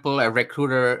example, a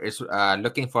recruiter is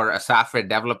looking for a software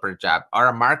developer job or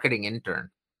a marketing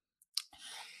intern.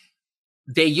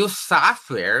 They use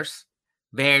softwares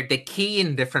where they key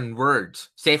in different words.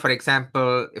 Say, for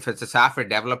example, if it's a software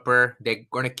developer, they're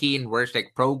going to key in words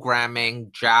like programming,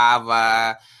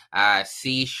 Java,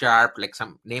 C sharp, like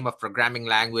some name of programming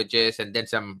languages, and then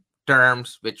some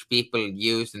terms which people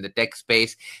use in the tech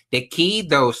space. They key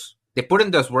those. They put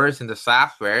in those words in the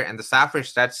software, and the software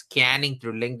starts scanning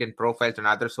through LinkedIn profiles and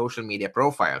other social media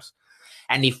profiles.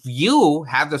 And if you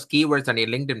have those keywords on your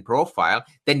LinkedIn profile,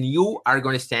 then you are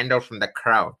going to stand out from the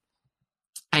crowd.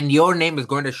 And your name is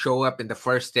going to show up in the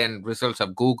first 10 results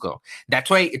of Google. That's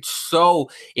why it's so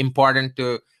important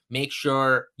to make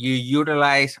sure you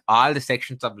utilize all the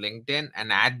sections of LinkedIn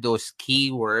and add those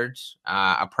keywords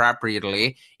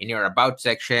appropriately in your about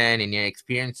section, in your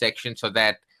experience section, so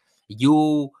that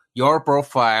your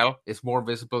profile is more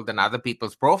visible than other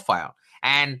people's profile.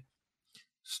 And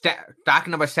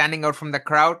talking about standing out from the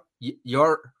crowd,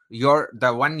 your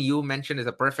the one you mentioned is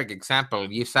a perfect example.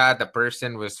 You saw the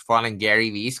person was following Gary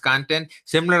Vee's content.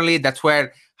 Similarly, that's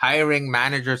where hiring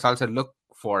managers also look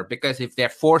for, because if they're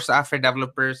 4 software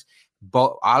developers,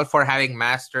 all for having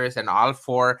masters and all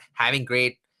for having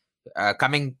great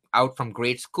coming out from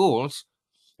great schools,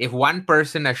 if one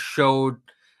person has showed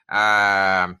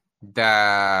the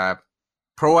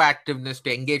proactiveness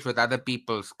to engage with other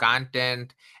people's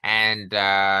content and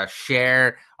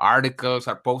share articles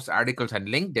or post articles on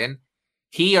LinkedIn,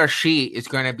 he or she is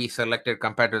going to be selected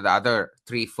compared to the other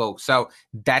 3 folks. So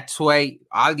that's why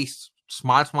all these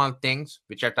small things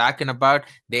which are talking about,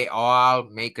 they all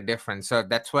make a difference. So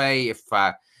that's why if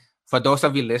for those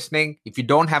of you listening, if you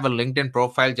don't have a LinkedIn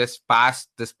profile, just pass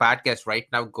this podcast right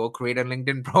now. Go create a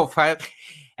LinkedIn profile.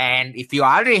 And if you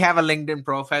already have a LinkedIn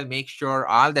profile, make sure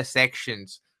all the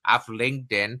sections of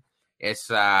LinkedIn is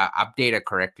updated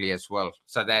correctly as well,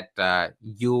 so that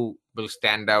you will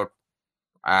stand out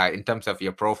in terms of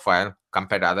your profile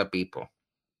compared to other people.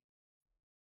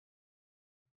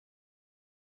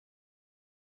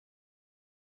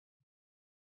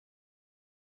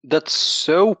 That's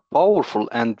so powerful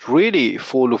and really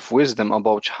full of wisdom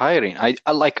about hiring. I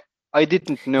like I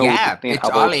didn't know the Yeah, thing it's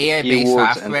all about the AI based keywords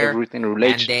and software, everything and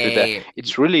related to that. they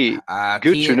It's really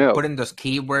good to key know. put in those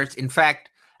keywords. In fact,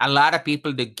 a lot of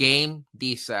people to game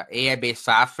these AI based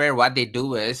software, what they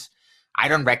do is, I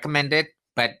don't recommend it,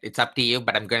 but it's up to you.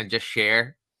 But I'm going to just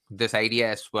share this idea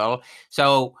as well.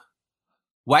 So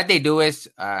what they do is,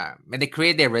 when they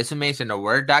create their resumes in a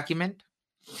Word document,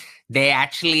 they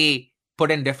actually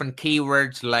put in different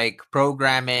keywords like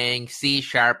programming, C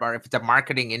sharp, or if it's a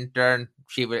marketing intern,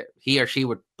 he or she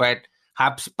would put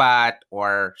HubSpot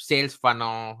or sales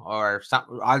funnel or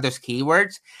some all those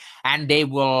keywords, and they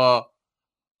will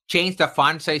change the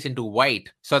font size into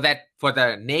white so that for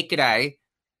the naked eye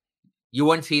you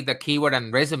won't see the keyword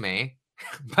on resume,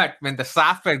 but when the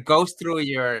software goes through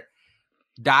your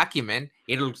document,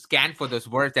 it'll scan for those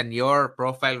words, and your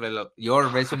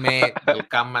resume will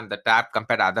come on the top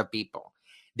compared to other people.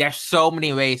 There's so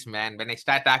many ways, man. When I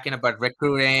start talking about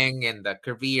recruiting and the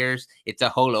careers, it's a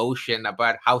whole ocean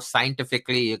about how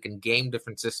scientifically you can game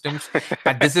different systems.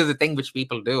 But this is the thing which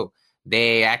people do.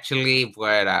 They actually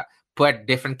would put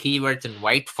different keywords in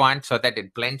white font so that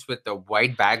it blends with the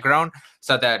white background,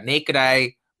 so the naked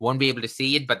eye won't be able to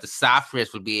see it, but the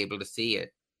softwares will be able to see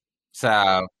it.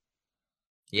 So,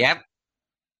 yep.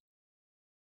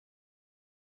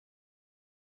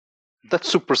 That's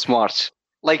super smart.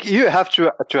 Like you have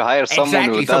to hire someone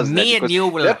who Exactly. So does that me and because you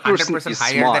will that person 100% is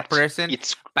hire that smart. person.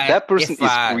 It's But that person if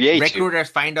is creative. recruiters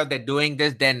find out they're doing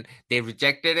this, then they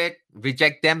reject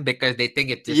them because they think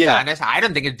it's Yeah. dishonest. I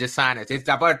don't think it's dishonest. It's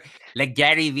about like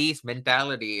Gary Vee's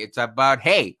mentality. It's about,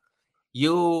 hey,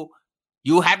 you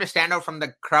you have to stand out from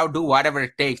the crowd, do whatever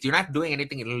it takes. You're not doing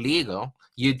anything illegal.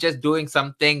 You're just doing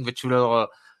something which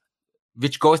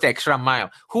goes the extra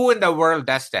mile. Who in the world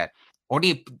does that?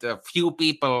 Only the few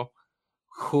people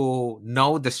who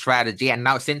know the strategy. And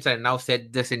now, since I now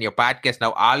said this in your podcast,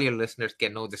 now all your listeners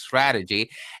can know the strategy,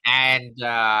 and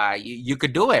you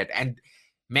could do it. And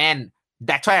man,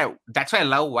 that's why I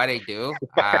love what I do.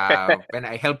 When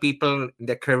I help people in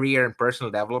their career and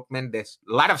personal development, there's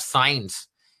a lot of science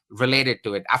related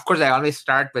to it. Of course, I always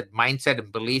start with mindset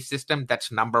and belief system.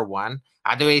 That's number one.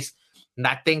 Otherwise,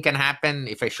 nothing can happen.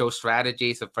 If I show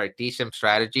strategies, if I teach them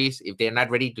strategies, if they're not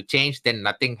ready to change, then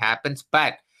nothing happens.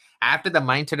 But after the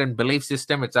mindset and belief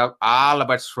system, it's all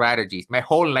about strategies. My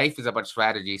whole life is about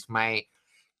strategies. My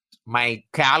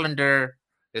calendar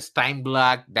is time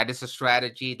blocked. That is a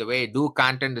strategy. The way I do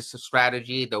content is a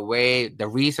strategy. The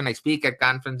reason I speak at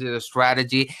conferences is a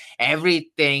strategy.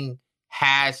 Everything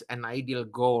has an ideal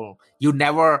goal. You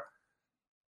never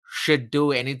should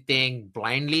do anything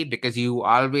blindly, because you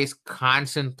always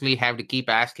constantly have to keep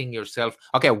asking yourself,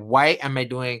 okay, why am I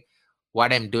doing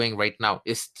what I'm doing right now?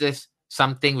 Is this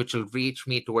something which will reach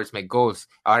me towards my goals,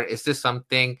 or is this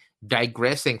something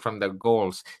digressing from the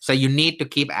goals? So you need to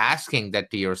keep asking that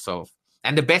to yourself.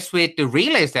 And the best way to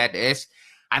realize that is,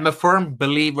 I'm a firm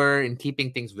believer in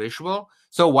keeping things visual.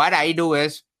 So what I do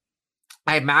is,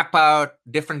 I map out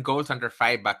different goals under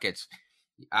 5 buckets: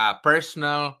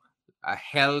 personal,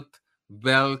 health,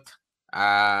 wealth,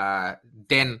 uh,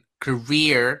 then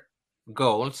career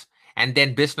goals, and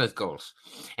then business goals.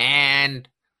 And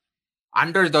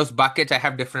under those buckets, I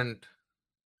have different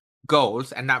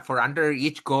goals. And now for under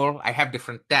each goal, I have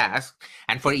different tasks.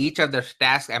 And for each of those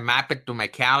tasks, I map it to my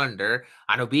calendar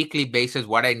on a weekly basis,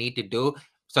 what I need to do,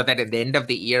 so that at the end of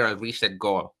the year, I'll reach that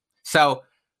goal. So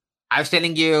I was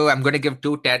telling you, I'm going to give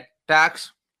 2 TED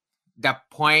Talks. The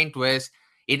point was,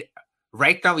 it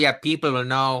right now we have people will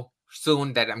know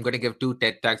soon that I'm going to give 2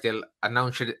 TED Talks. They'll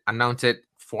announce it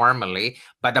formally.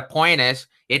 But the point is,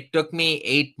 it took me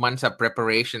 8 months of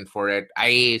preparation for it.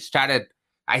 I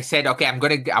said, okay,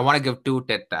 I want to give 2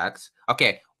 TED Talks.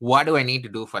 Okay, what do I need to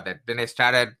do for that? Then I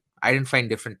started identifying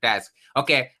different tasks.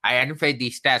 Okay, I identified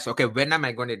these tasks. Okay, when am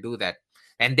I going to do that?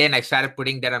 And then I started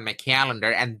putting that on my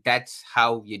calendar, and that's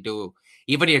how you do.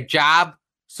 Even your job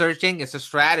searching is a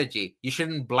strategy. You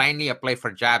shouldn't blindly apply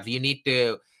for jobs. You need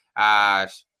to uh,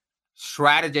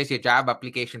 strategize your job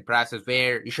application process,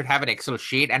 where you should have an Excel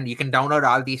sheet, and you can download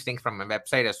all these things from my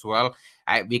website as well.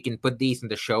 We can put these in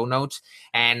the show notes.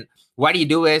 And what you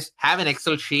do is have an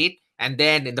Excel sheet, and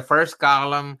then in the first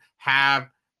column have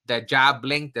the job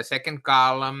link. The second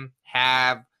column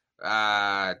have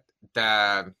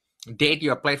the date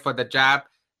you applied for the job.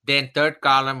 Then third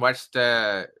column, what's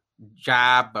the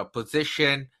job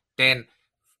position. Then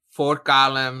fourth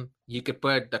column, you could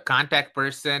put the contact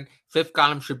person. Fifth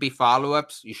column should be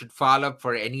follow-ups. You should follow up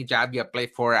for any job you apply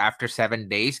for after 7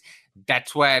 days.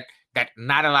 That's what that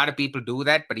not a lot of people do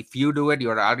that, but if you do it,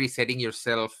 you're already setting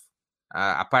yourself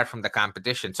apart from the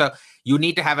competition. So you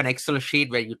need to have an Excel sheet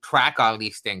where you track all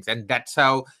these things, and that's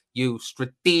how you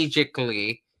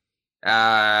strategically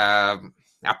uh,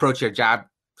 approach your job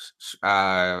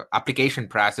application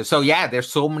process. So yeah, there's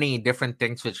so many different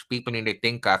things which people need to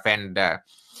think of, and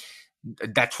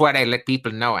that's what I let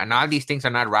people know. And all these things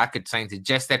are not rocket science. It's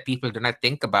just that people do not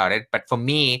think about it. But for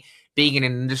me, being in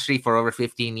an industry for over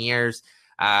 15 years,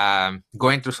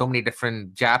 going through so many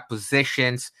different job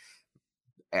positions,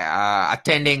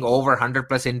 attending over 100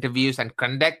 plus interviews and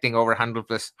conducting over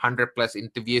 100 plus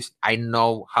interviews, I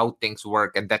know how things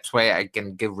work, and that's why I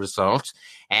can give results.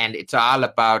 And it's all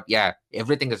about, yeah,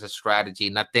 everything is a strategy.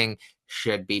 Nothing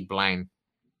should be blind.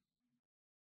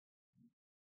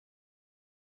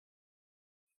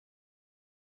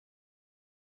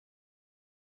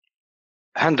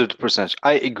 100%.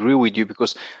 I agree with you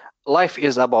because life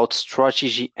is about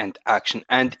strategy and action.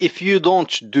 And if you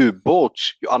don't do both,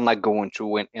 you are not going to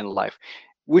win in life.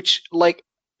 Which, like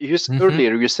Mm-hmm.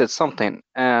 earlier, you said something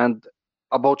and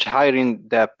about hiring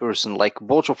that person. Like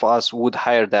both of us would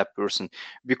hire that person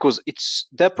because it's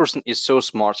that person is so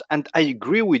smart. And I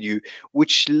agree with you,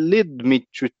 which led me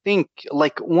to think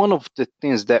like one of the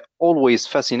things that always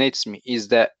fascinates me is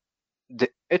that the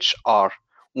HR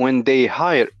when they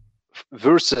hire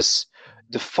versus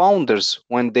the founders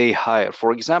when they hire.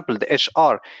 For example, the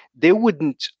HR, they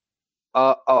wouldn't.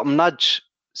 I'm not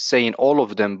saying all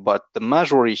of them, but the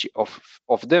majority of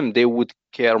them, they would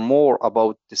care more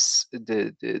about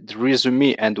the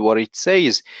resume and what it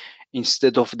says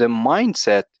instead of the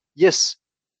mindset. Yes,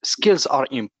 skills are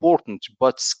important,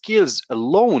 but skills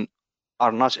alone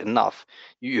are not enough.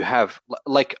 You have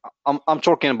like I'm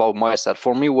talking about myself.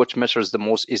 For me, what matters the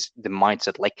most is the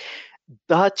mindset. Like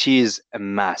that is a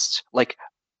must. Like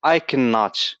I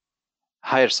cannot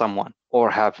hire someone or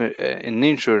have an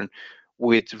intern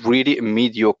with really a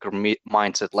mediocre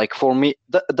mindset. Like for me,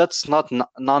 that's not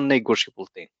non-negotiable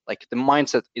thing. Like the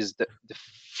mindset is the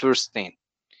first thing.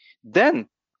 Then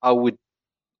I would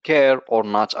care or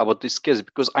not about the skills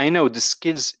because I know the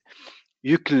skills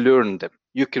you can learn them,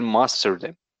 you can master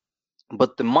them,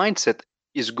 but the mindset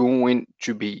is going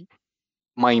to be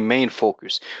my main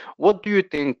focus. What do you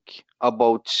think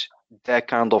about that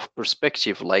kind of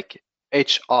perspective, like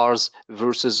HRs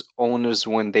versus owners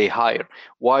when they hire?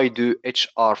 Why do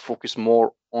HR focus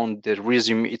more on the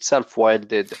resume itself while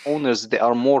the owners they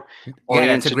are more Yeah,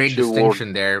 that's a oriented great toward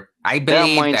distinction there. I their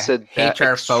believe the mindset, that HR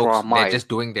extra folks, they're mile? just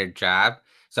doing their job.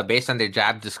 So based on their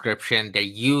job description, they're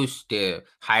used to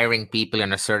hiring people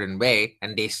in a certain way,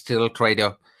 and they still try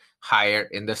to hire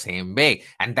in the same way.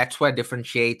 And that's what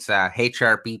differentiates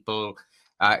HR people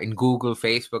in Google,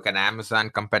 Facebook, and Amazon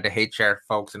compared to HR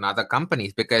folks in other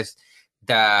companies, because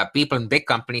the people in big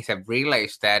companies have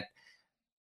realized that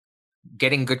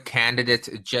getting good candidates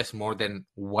is just more than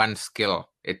one skill.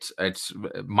 It's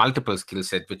multiple skill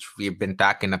set, which we've been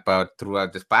talking about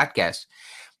throughout this podcast.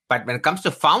 But when it comes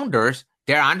to founders,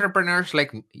 they're entrepreneurs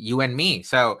like you and me.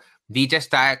 So we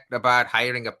just talked about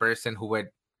hiring a person who would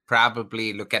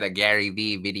probably look at a Gary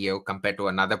Vee video compared to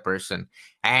another person.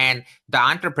 And the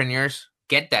entrepreneurs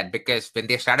get that because when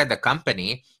they started the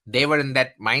company, they were in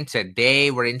that mindset.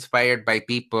 They were inspired by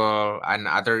people and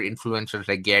other influencers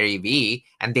like Gary Vee,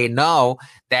 and they know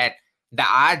that the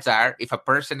odds are if a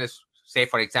person is, say,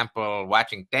 for example,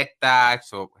 watching TED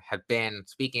Talks or have been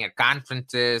speaking at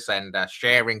conferences and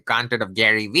sharing content of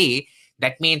Gary Vee,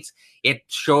 that means it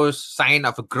shows sign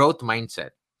of a growth mindset.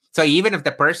 So even if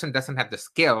the person doesn't have the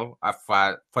skill of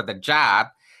for the job,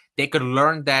 they could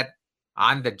learn that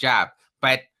on the job.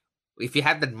 But if you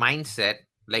have that mindset,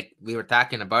 like we were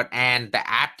talking about, and the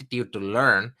aptitude to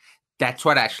learn, that's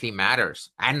what actually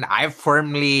matters. And I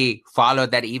firmly follow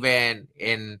that even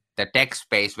in the tech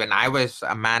space. When I was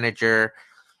a manager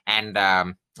and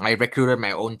I recruited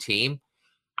my own team,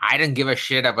 I didn't give a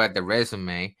shit about the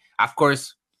resume. Of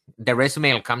course, the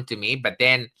resume will come to me, but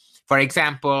then, for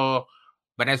example,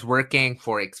 when I was working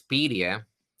for Expedia,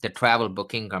 the travel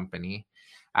booking company,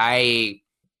 I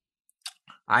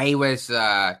I was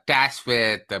tasked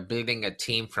with building a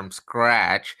team from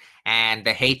scratch, and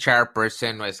the HR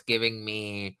person was giving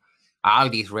me all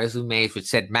these resumes which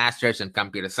said masters in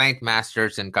computer science,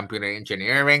 masters in computer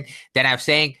engineering. Then I was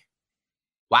saying,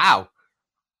 wow,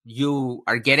 you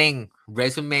are getting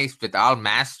resumes with all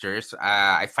masters.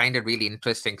 I find it really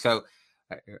interesting. So,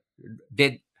 uh,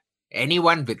 did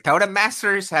anyone without a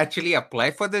master's actually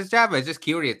apply for this job? I was just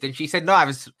curious. Then she said, no, I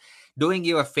was doing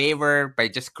you a favor by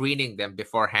just screening them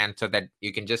beforehand so that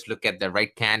you can just look at the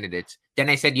right candidates. Then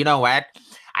I said, you know what?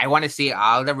 I want to see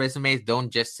all the resumes.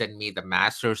 Don't just send me the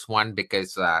master's one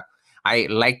because I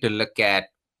like to look at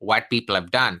what people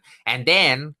have done. And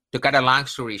then to cut a long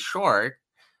story short,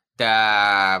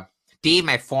 the team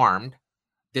I formed,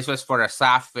 this was for a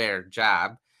software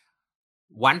job.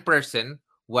 One person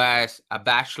was a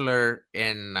bachelor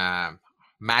in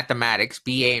mathematics,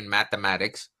 BA in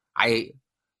mathematics. I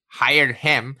hired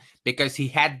him because he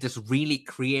had this really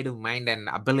creative mind and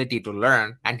ability to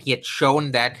learn, and he had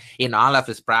shown that in all of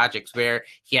his projects where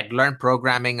he had learned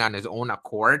programming on his own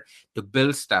accord to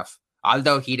build stuff,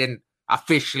 although he didn't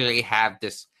officially have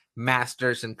this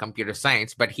master's in computer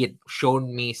science, but he had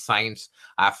shown me signs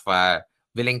of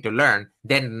willing to learn.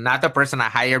 Then another person I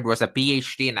hired was a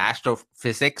PhD in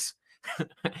astrophysics.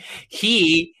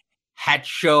 He had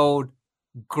showed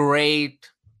great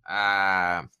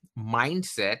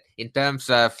mindset in terms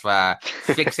of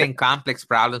fixing complex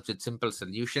problems with simple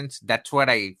solutions. That's what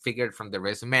I figured from the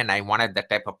resume, and I wanted that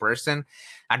type of person.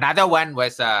 Another one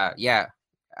was a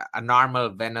normal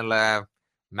vanilla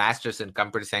master's in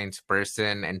computer science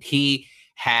person, and he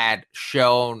had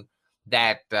shown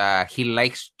that he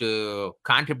likes to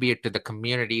contribute to the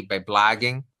community by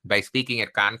blogging, by speaking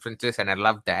at conferences, and I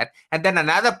love that. And then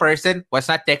another person was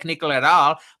not technical at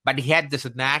all, but he had this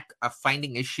knack of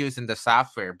finding issues in the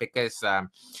software because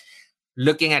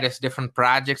looking at his different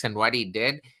projects and what he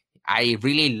did, I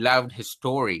really loved his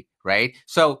story, right?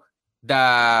 So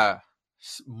the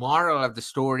moral of the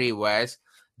story was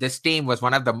this team was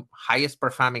one of the highest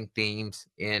performing teams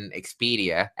in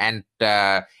Expedia. And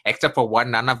except for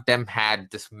one, none of them had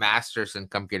this master's in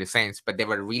computer science, but they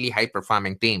were really high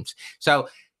performing teams. So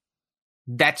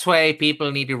that's why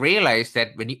people need to realize that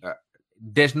when you,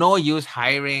 there's no use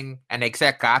hiring an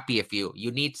exact copy of you. You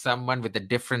need someone with a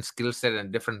different skill set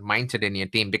and different mindset in your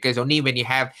team, because only when you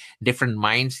have different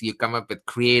minds, you come up with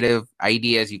creative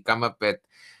ideas, you come up with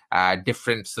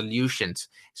different solutions.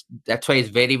 That's why it's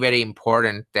very, very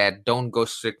important that don't go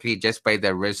strictly just by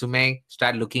their resume.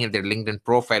 Start looking at their LinkedIn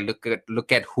profile.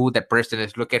 Look at who that person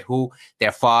is. Look at who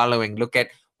they're following. Look at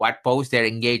what posts they're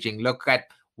engaging. Look at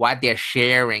what they're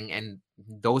sharing, and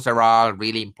those are all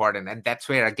really important. And that's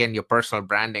where, again, your personal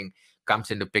branding comes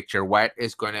into picture. What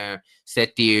is going to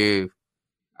set you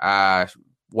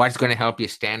what's going to help you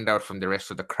stand out from the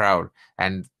rest of the crowd?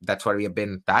 And that's what we have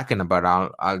been talking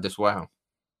about all this while.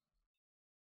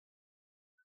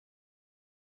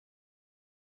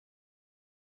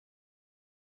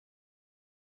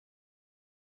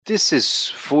 This is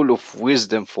full of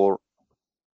wisdom for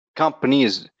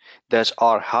companies that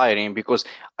are hiring, because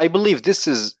I believe this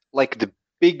is like the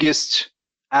biggest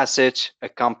asset a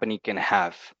company can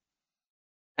have.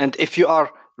 And if you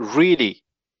are really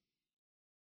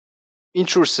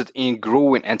interested in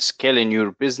growing and scaling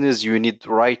your business, you need the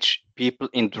right people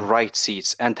in the right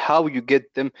seats. And how you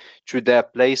get them to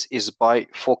that place is by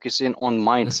focusing on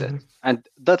mindset. And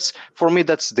that's, for me,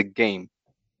 that's the game.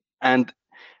 And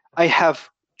I have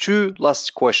two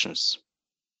last questions.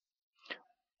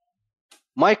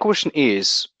 My question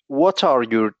is, what are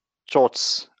your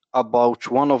thoughts about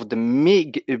one of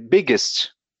the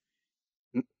biggest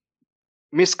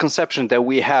misconception that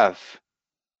we have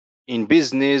in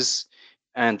business?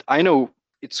 And I know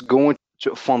it's going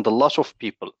to offend a lot of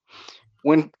people.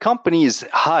 When companies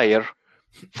hire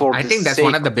for I the think that's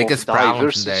one sake of the biggest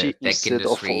problems in the diversity tech instead of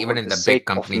industry, for even in the the big sake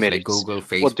of companies like merits, Google,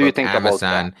 what do you Facebook, think about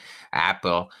that? Amazon,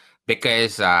 Apple,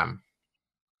 because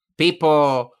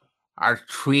people are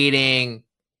treating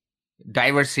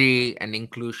diversity and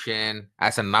inclusion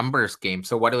as a numbers game.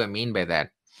 So what do I mean by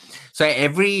that? So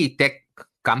every tech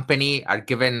company are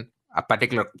given a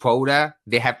particular quota.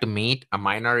 They have to meet a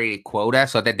minority quota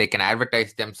so that they can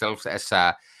advertise themselves as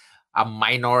a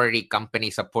minority company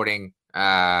supporting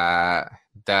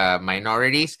the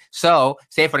minorities. So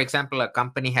say, for example, a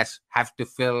company have to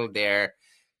fill their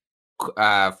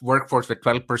workforce with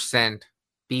 12%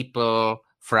 people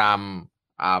from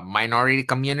minority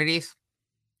communities,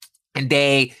 and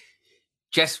they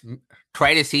just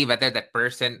try to see whether that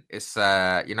person is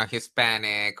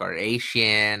Hispanic or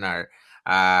Asian or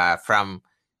from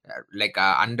like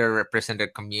a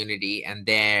underrepresented community, and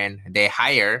then they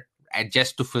hire and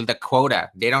just to fill the quota.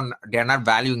 They're not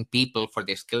valuing people for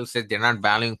their skill set. They're not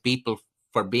valuing people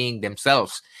for being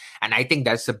themselves. And I think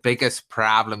that's the biggest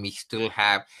problem we still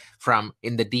have from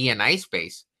in the D&I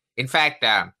space. In fact,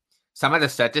 some of the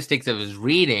statistics I was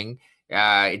reading,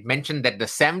 it mentioned that the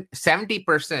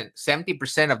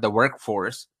 70% of the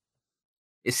workforce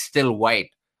is still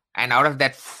white, and out of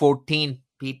that, 14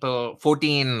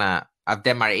 of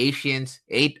them are Asians,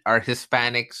 8 are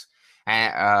Hispanics,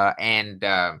 and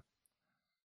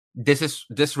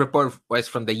this report was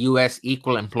from the U.S.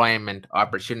 Equal Employment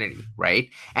Opportunity, right?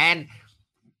 And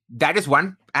that is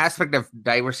one aspect of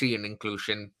diversity and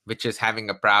inclusion, which is having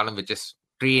a problem, which is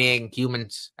treating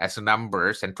humans as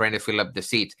numbers and trying to fill up the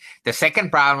seats. The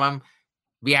second problem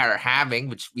we are having,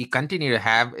 which we continue to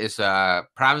have, is a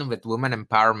problem with women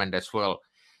empowerment as well.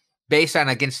 Based on,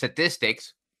 again,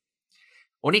 statistics,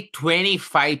 only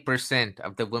 25%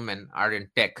 of the women are in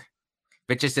tech,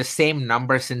 which is the same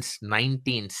number since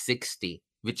 1960,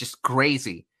 which is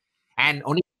crazy. And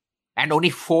only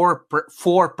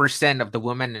 4% of the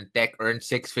women in tech earn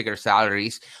six-figure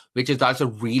salaries, which is also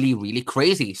really, really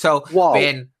crazy. So Wow.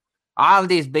 when all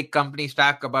these big companies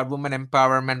talk about women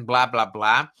empowerment, blah, blah,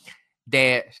 blah,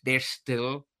 there's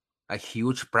still a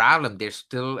huge problem. There's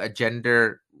still a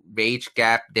gender wage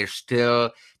gap. There's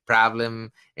still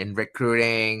problem in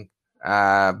recruiting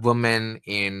women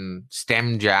in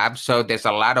STEM jobs. So there's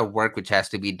a lot of work which has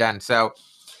to be done. So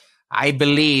I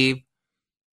believe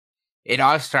it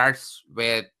all starts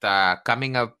with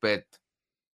coming up with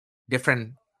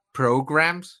different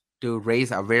programs to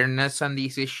raise awareness on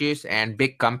these issues, and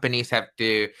big companies have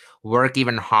to work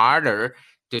even harder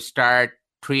to start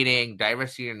treating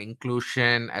diversity and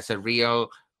inclusion as a real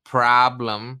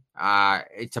problem.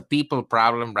 It's a people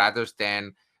problem rather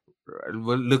than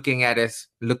looking at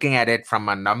it from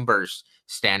a numbers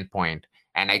standpoint.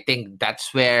 And I think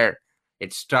that's where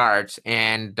it starts.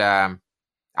 And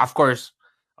of course,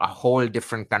 a whole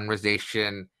different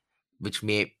conversation, which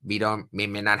we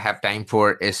may not have time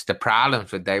for, is the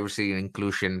problems with diversity and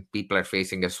inclusion people are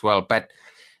facing as well. But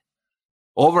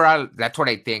overall, that's what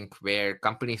I think, where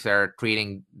companies are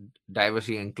treating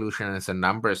diversity and inclusion as a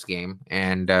numbers game,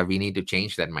 and we need to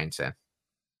change that mindset.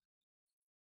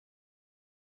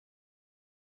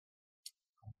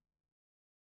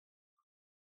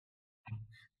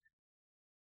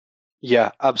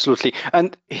 Yeah, absolutely.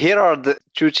 And here are the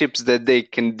two tips that they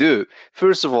can do.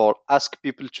 First of all, ask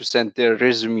people to send their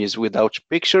resumes without a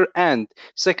picture, and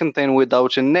second thing,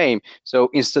 without a name.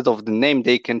 So instead of the name,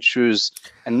 they can choose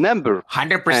a number, and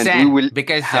we 100%, will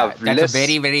because have that's a less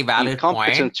very, very valid point.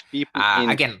 incompetent people in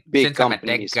Again, big since I'm a tech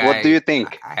companies. What do guy, you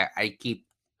think? I keep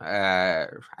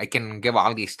I can give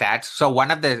all these stats. So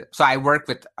I work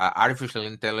with artificial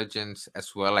intelligence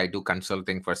as well. I do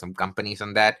consulting for some companies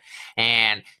on that,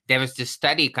 and there was this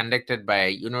study conducted by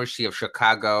University of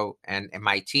Chicago and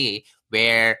MIT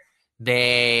where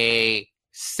they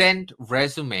sent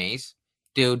resumes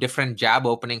to different job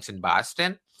openings in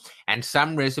Boston, and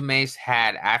some resumes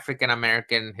had African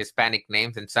American, Hispanic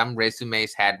names, and some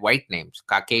resumes had white names,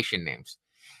 Caucasian names.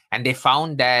 And they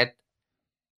found that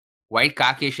white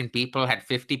Caucasian people had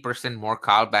 50% more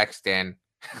callbacks than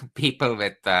people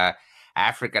with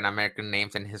African American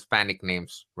names and Hispanic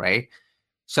names, right?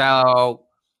 So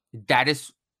that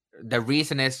is the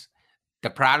reason. Is the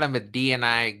problem with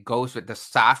D&I goes with the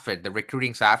software, the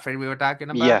recruiting software we were talking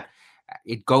about. Yeah,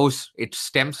 It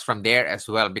stems from there as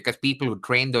well, because people who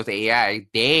train those AI,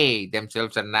 they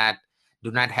themselves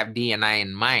do not have D&I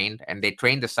in mind, and they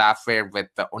train the software with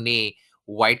the only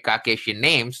white Caucasian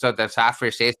names. So the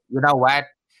software says, you know what,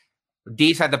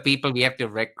 these are the people we have to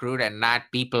recruit, and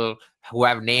not people who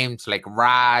have names like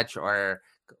Raj or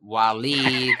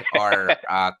Walid or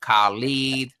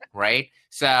Khalid, right?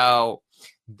 So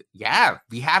yeah,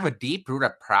 we have a deep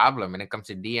rooted problem when it comes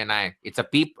to D&I. It's a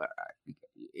people.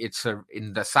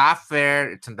 In the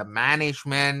software, it's in the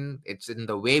management, it's in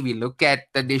the way we look at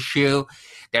the issue.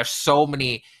 There's so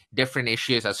many different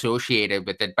issues associated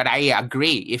with it. But I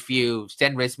agree, if you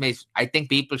send resumes, I think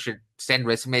people should send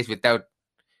resumes without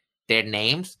their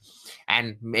names,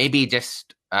 and maybe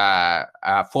just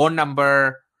a phone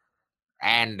number,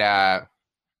 and yeah,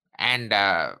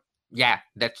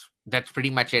 that's pretty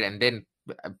much it. And then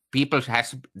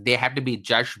they have to be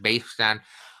judged based on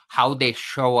how they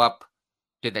show up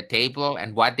to the table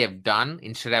and what they've done,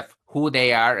 instead of who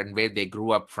they are and where they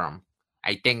grew up from.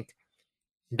 I think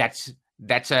that's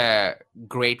a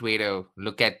great way to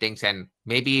look at things, and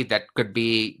maybe that could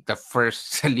be the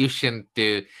first solution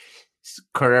to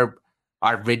curb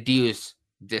or reduce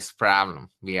this problem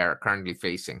we are currently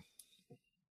facing.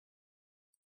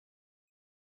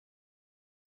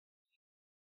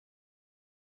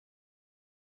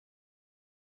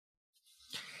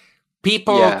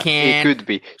 People yeah, it can. could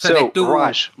be. So the So, two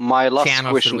Raj, my last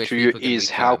channels through question which to you people can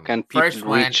is reach out how to me. can people First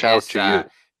one reach out is to you?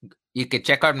 you can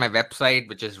check out my website,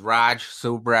 which is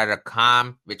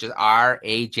rajsubra.com, which is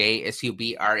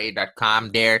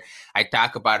RAJSUBRA.com. There, I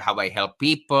talk about how I help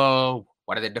people,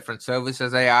 what are the different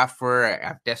services I offer. I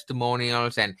have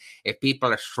testimonials, and if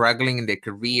people are struggling in their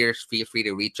careers, feel free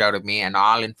to reach out to me, and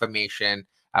all information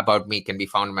about me can be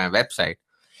found on my website.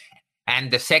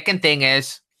 And the second thing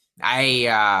is,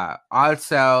 I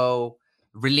also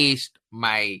released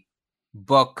my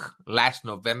book last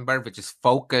November, which is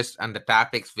focused on the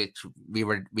topics which we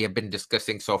have been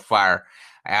discussing so far.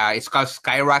 It's called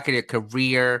Skyrocket Your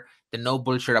Career: The No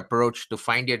Bullshit Approach to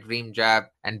Find Your Dream Job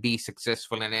and Be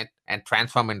Successful in It and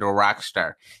Transform into a Rock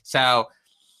Star. So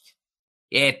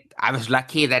I was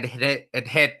lucky that it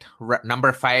hit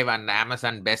number 5 on the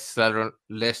Amazon bestseller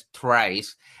list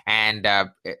twice, and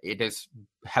it has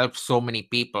helped so many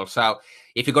people. So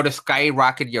if you go to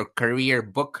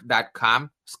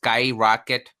skyrocketyourcareerbook.com,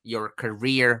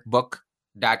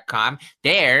 skyrocketyourcareerbook.com,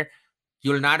 there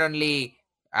you'll not only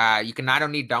you can not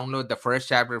only download the first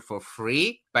chapter for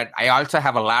free, but I also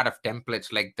have a lot of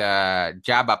templates like the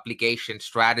job application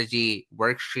strategy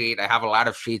worksheet. I have a lot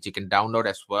of sheets you can download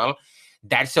as well.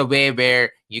 That's a way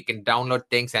where you can download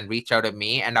things and reach out to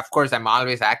me. And of course, I'm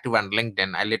always active on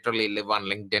LinkedIn. I literally live on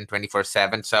LinkedIn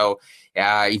 24/7. So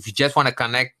if you just want to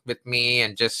connect with me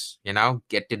and just,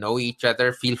 get to know each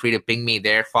other, feel free to ping me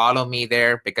there, follow me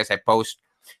there, because I post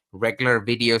regular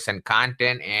videos and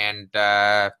content, and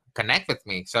connect with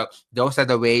me. So those are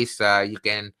the ways you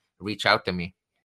can reach out to me.